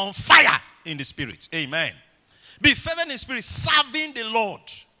 be on fire in the spirit. Amen. Be fervent in spirit, serving the Lord.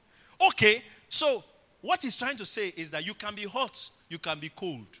 Okay, so what he's trying to say is that you can be hot, you can be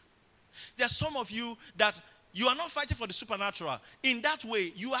cold. There are some of you that you are not fighting for the supernatural. In that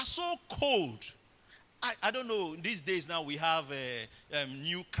way, you are so cold. I don't know, these days now we have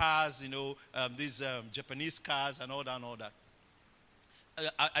new cars, these Japanese cars and all that.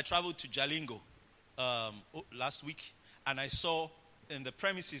 I traveled to Jalingo last week, and I saw in the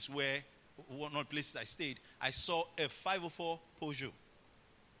premises where, one of the places I stayed, I saw a 504 Peugeot.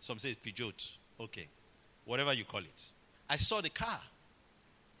 Some say it's Peugeot. Okay. Whatever you call it. I saw the car.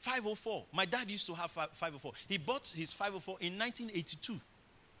 504. My dad used to have 504. He bought his 504 in 1982.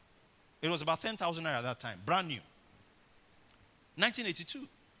 It was about 10,000 naira at that time. Brand new. 1982.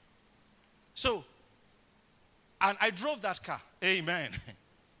 So, and I drove that car. Amen.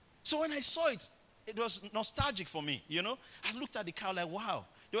 So when I saw it, it was nostalgic for me, I looked at the car like, wow.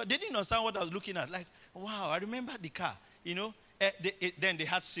 They didn't understand what I was looking at. Like, wow, I remember the car, Then they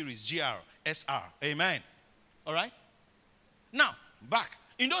had series, GR, SR. Amen. All right? Now, back.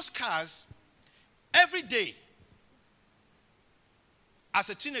 In those cars, every day, as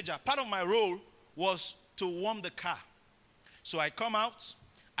a teenager, part of my role was to warm the car. So I come out,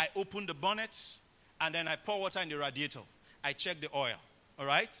 I open the bonnet, and then I pour water in the radiator. I check the oil. All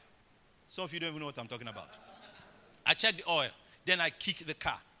right? Some of you don't even know what I'm talking about. I check the oil. Then I kick the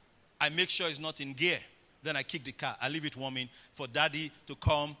car. I make sure it's not in gear. Then I kick the car. I leave it warming for daddy to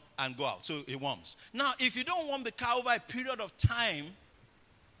come and go out. So it warms. Now, if you don't warm the car over a period of time,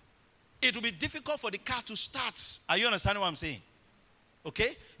 it will be difficult for the car to start. Are you understanding what I'm saying?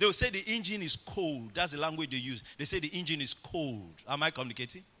 Okay? They will say the engine is cold. That's the language they use. They say the engine is cold. Am I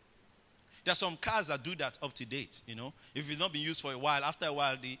communicating? There are some cars that do that up to date, If it's not been used for a while, after a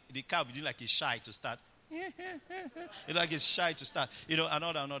while, the car will be like it's shy to start. It's like it's shy to start,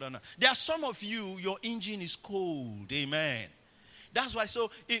 another. There are some of you, your engine is cold. Amen. That's why,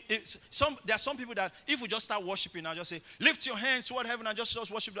 so, there are some people that, if we just start worshiping, I'll just say, lift your hands toward heaven and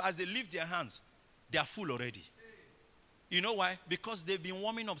just worship. As they lift their hands, they are full already. You know why? Because they've been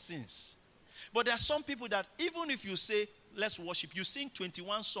warming up since. But there are some people that, even if you say, let's worship, you sing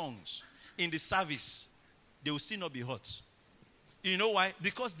 21 songs in the service, they will still not be hot. You know why?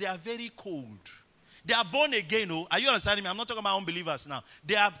 Because they are very cold. They are born again. Are you understanding me? I'm not talking about unbelievers now.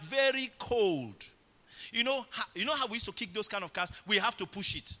 They are very cold. You know how we used to kick those kind of cars? We have to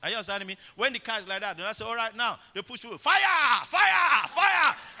push it. Are you understanding me? When the car is like that, then I say, all right, now, they push people. Fire! Fire!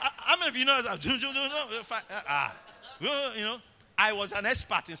 Fire! How many of you know that? I was an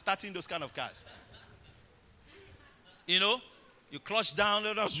expert in starting those kind of cars. You clutch down,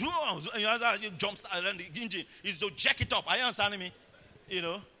 you jump start, and the engine is to jack it up. Are you understanding me?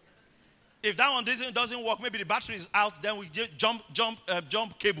 If that one doesn't work, maybe the battery is out, then we just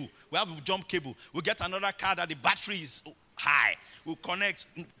jump cable. We have a jump cable. We get another car that the battery is high. We connect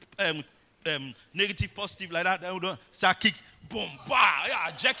negative, positive like that. Then we don't start kick, boom, bah,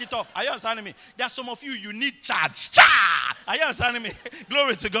 yeah, jack it up. Are you understanding me? There are some of you need charge. Cha! Are you understanding me?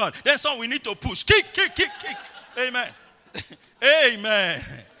 Glory to God. Then some we need to push. Kick. Amen. Amen.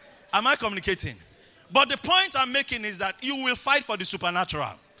 Am I communicating? But the point I'm making is that you will fight for the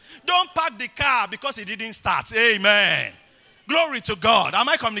supernatural. Don't park the car because it didn't start. Amen. Glory to God. Am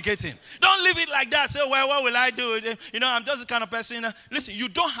I communicating? Don't leave it like that. Say, well, what will I do? I'm just the kind of person. Listen, you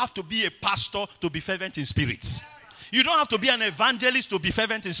don't have to be a pastor to be fervent in spirit. You don't have to be an evangelist to be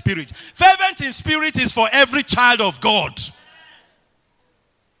fervent in spirit. Fervent in spirit is for every child of God.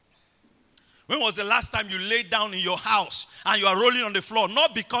 When was the last time you laid down in your house and you are rolling on the floor?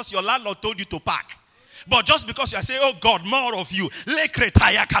 Not because your landlord told you to park. But just because you are saying, oh God, more of you. Let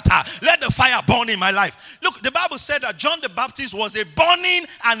the fire burn in my life. Look, the Bible said that John the Baptist was a burning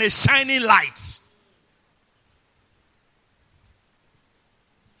and a shining light.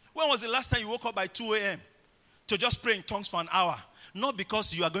 When was the last time you woke up by 2 a.m. to just pray in tongues for an hour? Not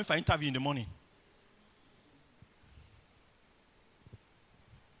because you are going for an interview in the morning.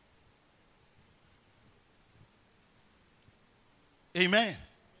 Amen.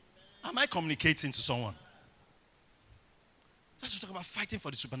 Am I communicating to someone? Let's talk about fighting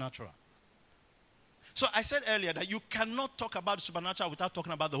for the supernatural. So I said earlier that you cannot talk about the supernatural without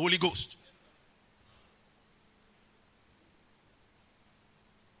talking about the Holy Ghost.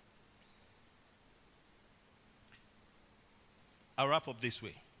 I'll wrap up this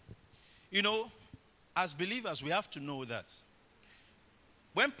way. You know, as believers, we have to know that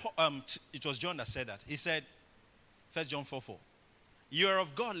when it was John that said that, he said, 1 John 4:4, you are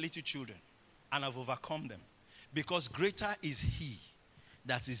of God, little children, and have overcome them, because greater is he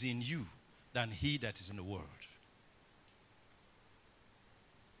that is in you than he that is in the world.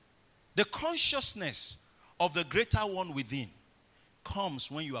 The consciousness of the greater one within comes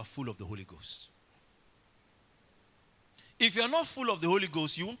when you are full of the Holy Ghost. If you're not full of the Holy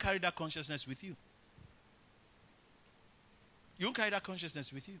Ghost, you won't carry that consciousness with you. You won't carry that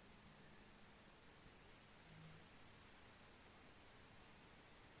consciousness with you.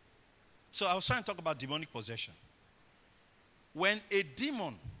 So I was trying to talk about demonic possession. When a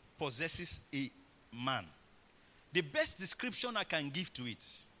demon possesses a man, the best description I can give to it,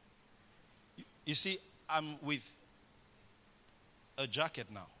 you see, I'm with a jacket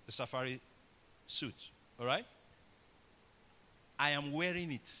now, a safari suit, all right? I am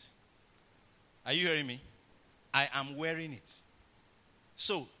wearing it. Are you hearing me? I am wearing it.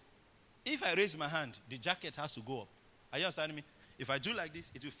 So, if I raise my hand, the jacket has to go up. Are you understanding me? If I do like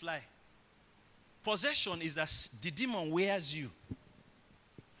this, it will fly. Possession is that the demon wears you.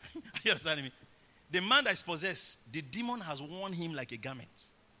 Are you understanding me? The man that is possessed, the demon has worn him like a garment.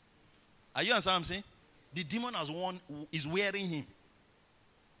 Are you understanding what I'm saying? The demon is wearing him.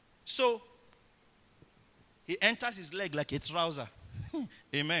 So, he enters his leg like a trouser.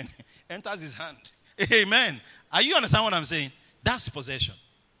 Amen. Enters his hand. Amen. Are you understand what I'm saying? That's possession.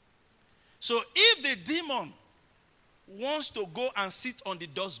 So if the demon wants to go and sit on the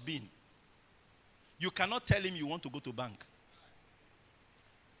dustbin, you cannot tell him you want to go to bank.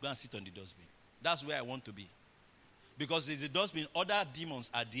 Go and sit on the dustbin. That's where I want to be. Because the dustbin, other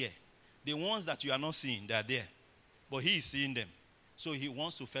demons are there. The ones that you are not seeing, they are there. But he is seeing them. So he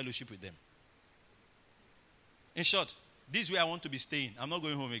wants to fellowship with them. In short, this is where I want to be staying. I'm not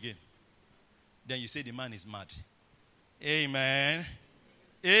going home again. Then you say the man is mad. Amen.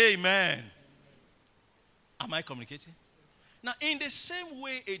 Amen. Am I communicating? Now, in the same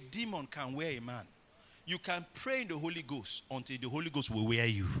way a demon can wear a man, you can pray in the Holy Ghost until the Holy Ghost will wear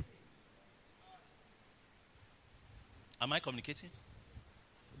you. Am I communicating?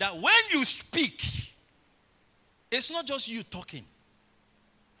 That when you speak, it's not just you talking.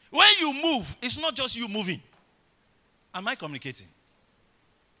 When you move, it's not just you moving. Am I communicating?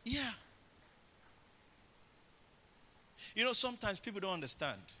 Yeah. You know, sometimes people don't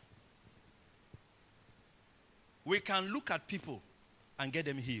understand. We can look at people and get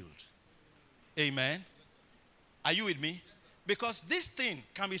them healed. Amen. Are you with me? Because this thing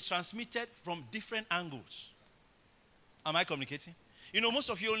can be transmitted from different angles. Am I communicating? You know, most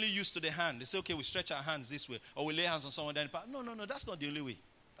of you only used to the hand. They say, okay, we stretch our hands this way, or we lay hands on someone. Then no, that's not the only way.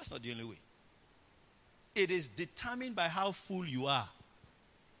 That's not the only way. It is determined by how full you are.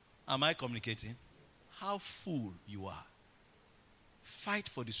 Am I communicating? How full you are. Fight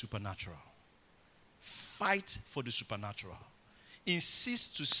for the supernatural. Fight for the supernatural.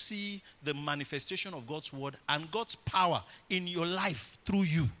 Insist to see the manifestation of God's word and God's power in your life through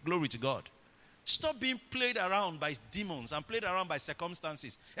you. Glory to God. Stop being played around by demons and played around by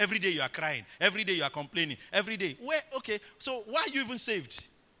circumstances. Every day you are crying. Every day you are complaining. Every day. Okay, so why are you even saved?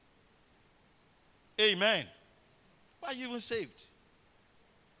 Amen. Why are you even saved?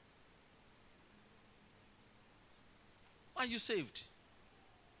 Why are you saved?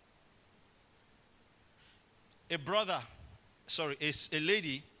 A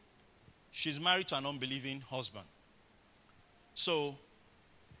lady, she's married to an unbelieving husband. So,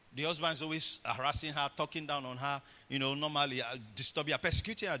 the husband is always harassing her, talking down on her, normally disturbing her,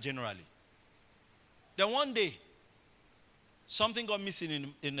 persecuting her generally. Then one day, something got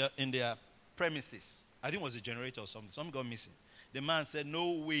missing in their premises. I think it was a generator or something. Something got missing. The man said,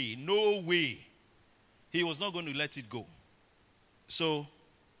 no way. He was not going to let it go. So,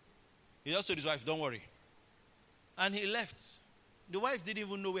 he just told his wife, don't worry. And he left. The wife didn't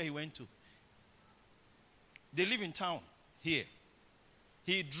even know where he went to. They live in town here.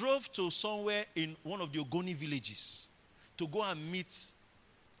 He drove to somewhere in one of the Ogoni villages to go and meet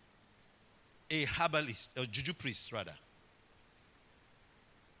a herbalist, a juju priest rather.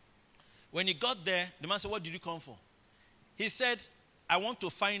 When he got there, the man said, "What did you come for?" He said, "I want to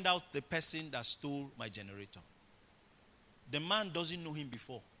find out the person that stole my generator." The man doesn't know him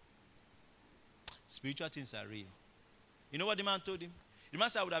before. Spiritual things are real. You know what the man told him? The man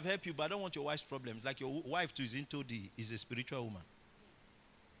said, "I would have helped you, but I don't want your wife's problems." Like your wife too is a spiritual woman.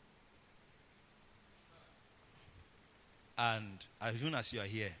 And as soon as you are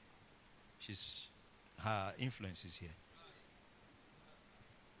here, her influence is here.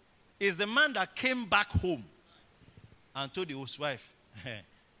 It's the man that came back home and told his wife,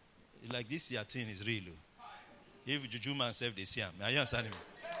 like this your thing is real. If Juju man self they see him. Are you understanding me?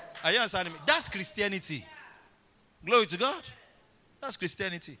 Are you understanding me? That's Christianity. Glory to God. That's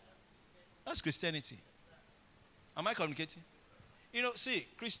Christianity. That's Christianity. Am I communicating? You know, see,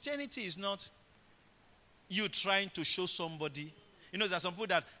 Christianity is not you trying to show somebody. You know, there are some people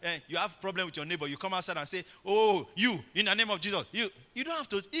that you have a problem with your neighbor. You come outside and say, "Oh, you, in the name of Jesus." You don't have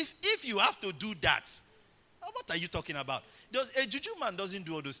to. If you have to do that, what are you talking about? A juju man doesn't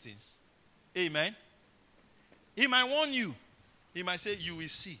do all those things. Amen. He might warn you. He might say, "You will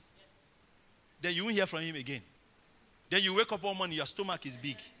see." Then you won't hear from him again. Then you wake up one morning, your stomach is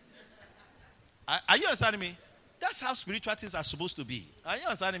big. Are you understanding me? That's how spiritual things are supposed to be. Are you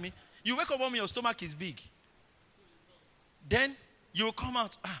understanding me? You wake up one morning, your stomach is big. Then you will come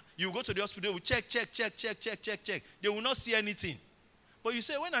out. You will go to the hospital. They will check. They will not see anything. But you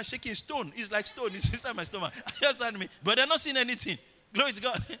say, "When I'm shaking stone, it's like stone. It's inside my stomach." Are you understanding me? But they're not seeing anything. Glory to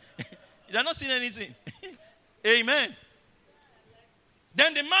God. They're not seeing anything. Amen.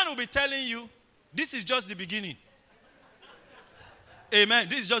 Then the man will be telling you, "This is just the beginning." Amen.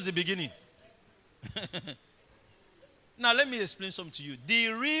 This is just the beginning. Now let me explain something to you. The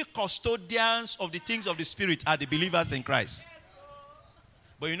real custodians of the things of the Spirit are the believers in Christ.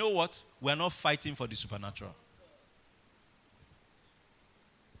 But you know what? We are not fighting for the supernatural.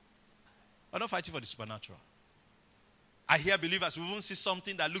 We're not fighting for the supernatural. I hear believers who even see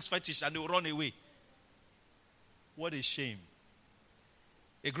something that looks fetish and they will run away. What a shame.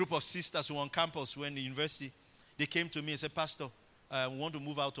 A group of sisters who were on campus when the university, they came to me and said, "Pastor, we want to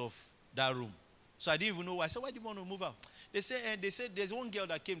move out of that room." So I didn't even know why. I said, "Why do you want to move out?" They said there's one girl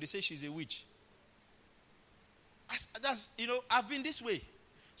that came. They say she's a witch. I've been this way.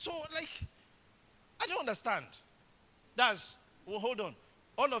 So, I don't understand. Hold on.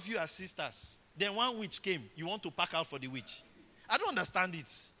 All of you are sisters. Then one witch came. You want to pack out for the witch. I don't understand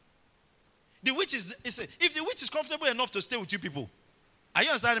it. The witch if the witch is comfortable enough to stay with you people, are you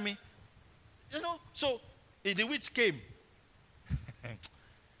understanding me? So if the witch came,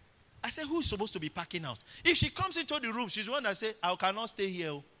 I said, who is supposed to be packing out? If she comes into the room, she's the one that says, "I cannot stay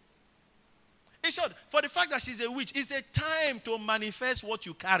here." In short, for the fact that she's a witch, it's a time to manifest what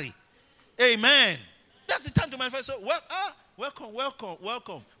you carry. Amen. That's the time to manifest. So,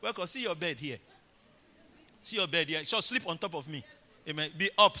 welcome. See your bed here. See your bed here. So sleep on top of me. Amen. Be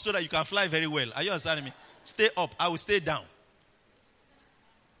up so that you can fly very well. Are you understanding me? Stay up. I will stay down.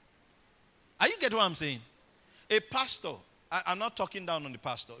 Are you getting what I'm saying? A pastor, I'm not talking down on the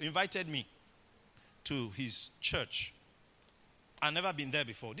pastor, invited me to his church. I've never been there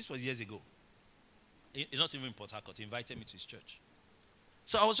before. This was years ago. It's not even in Port Harcourt. He invited me to his church.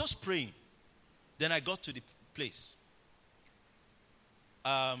 So I was just praying. Then I got to the place.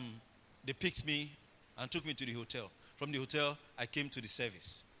 They picked me and took me to the hotel. From the hotel, I came to the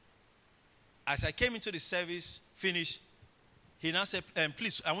service. As I came into the service, finished, he now said,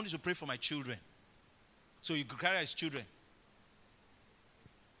 "Please, I want you to pray for my children." So he carried his children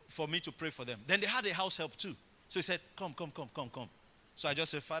for me to pray for them. Then they had a house help too. So he said, come. So I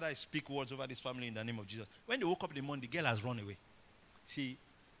just said, "Father, I speak words over this family in the name of Jesus." When they woke up in the morning, the girl has run away. She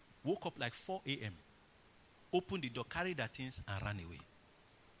woke up like 4 a.m., opened the door, carried her things, and ran away.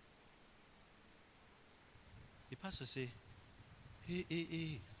 The pastor said,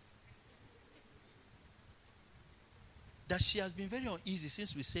 hey. That she has been very uneasy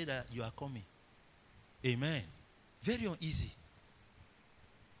since we said that you are coming. Amen. Very uneasy.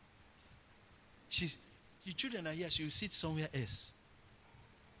 The children are here. She will sit somewhere else.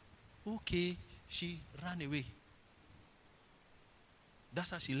 Okay. She ran away.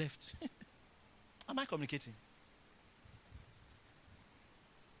 That's how she left. Am I communicating?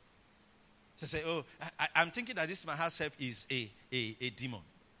 So say, I'm thinking that this my house help is a demon.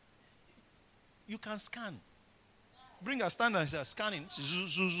 You can scan. Bring a stand and say, scanning.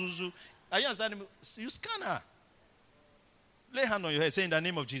 Zoo. Are you understanding? You scan her. Lay hand on your head, say in the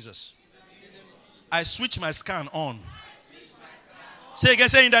name of Jesus. I switch my scan on. Say again,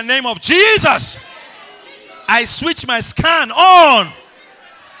 say in the name of Jesus. I switch my scan on.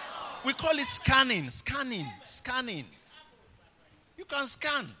 We call it scanning. You can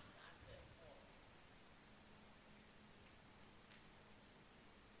scan.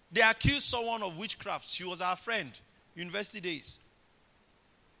 They accused someone of witchcraft. She was our friend, university days.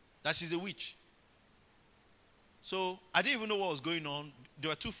 That she's a witch. So I didn't even know what was going on. There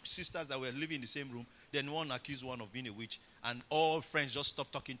were two sisters that were living in the same room. Then one accused one of being a witch. And all friends just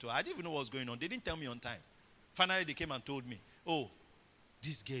stopped talking to her. I didn't even know what was going on. They didn't tell me on time. Finally, they came and told me, oh,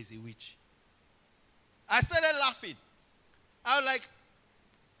 this girl is a witch. I started laughing. I was like,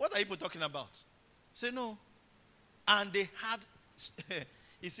 what are you people talking about? I said, no. And they had...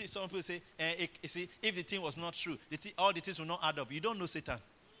 You see, some people say, if the thing was not true, all the things will not add up. You don't know Satan.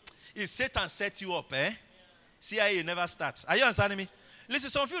 If Satan set you up, CIA never starts. Are you understanding me?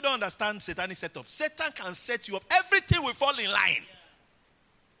 Listen, some of you don't understand satanic setup. Satan can set you up. Everything will fall in line.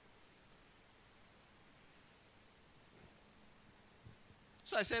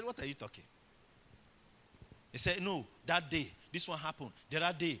 So I said, what are you talking? He said, no, that day, this one happened. The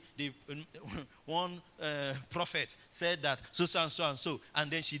other day, one prophet said that so and so.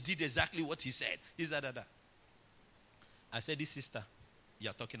 And then she did exactly what he said. I said, this sister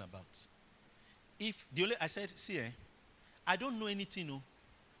you're talking about. I said, see, I don't know anything,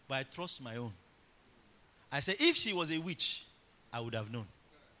 but I trust my own. I said, if she was a witch, I would have known.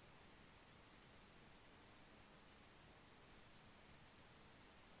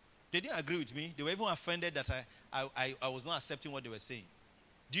 They didn't agree with me. They were even offended that I was not accepting what they were saying.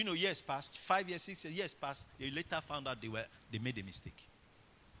 Do you know years passed? 5 years, 6 years passed. They later found out they made a mistake.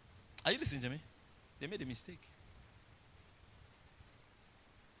 Are you listening to me? They made a mistake.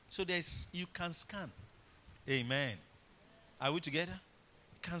 So you can scan. Amen. Are we together?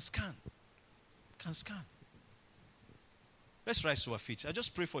 You can scan. You can scan. Let's rise to our feet. I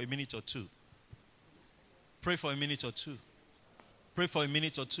just pray for a minute or two. Pray for a minute or two. Pray for a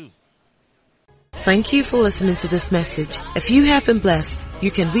minute or two. Thank you for listening to this message. If you have been blessed, you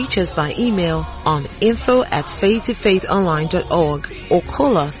can reach us by email on info@faithtofaithonline.org or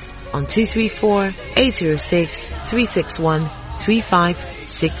call us on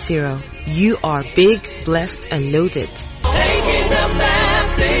 234-806-361-3560. You are big, blessed, and loaded. Taking the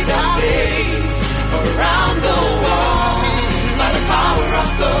message of faith around the world.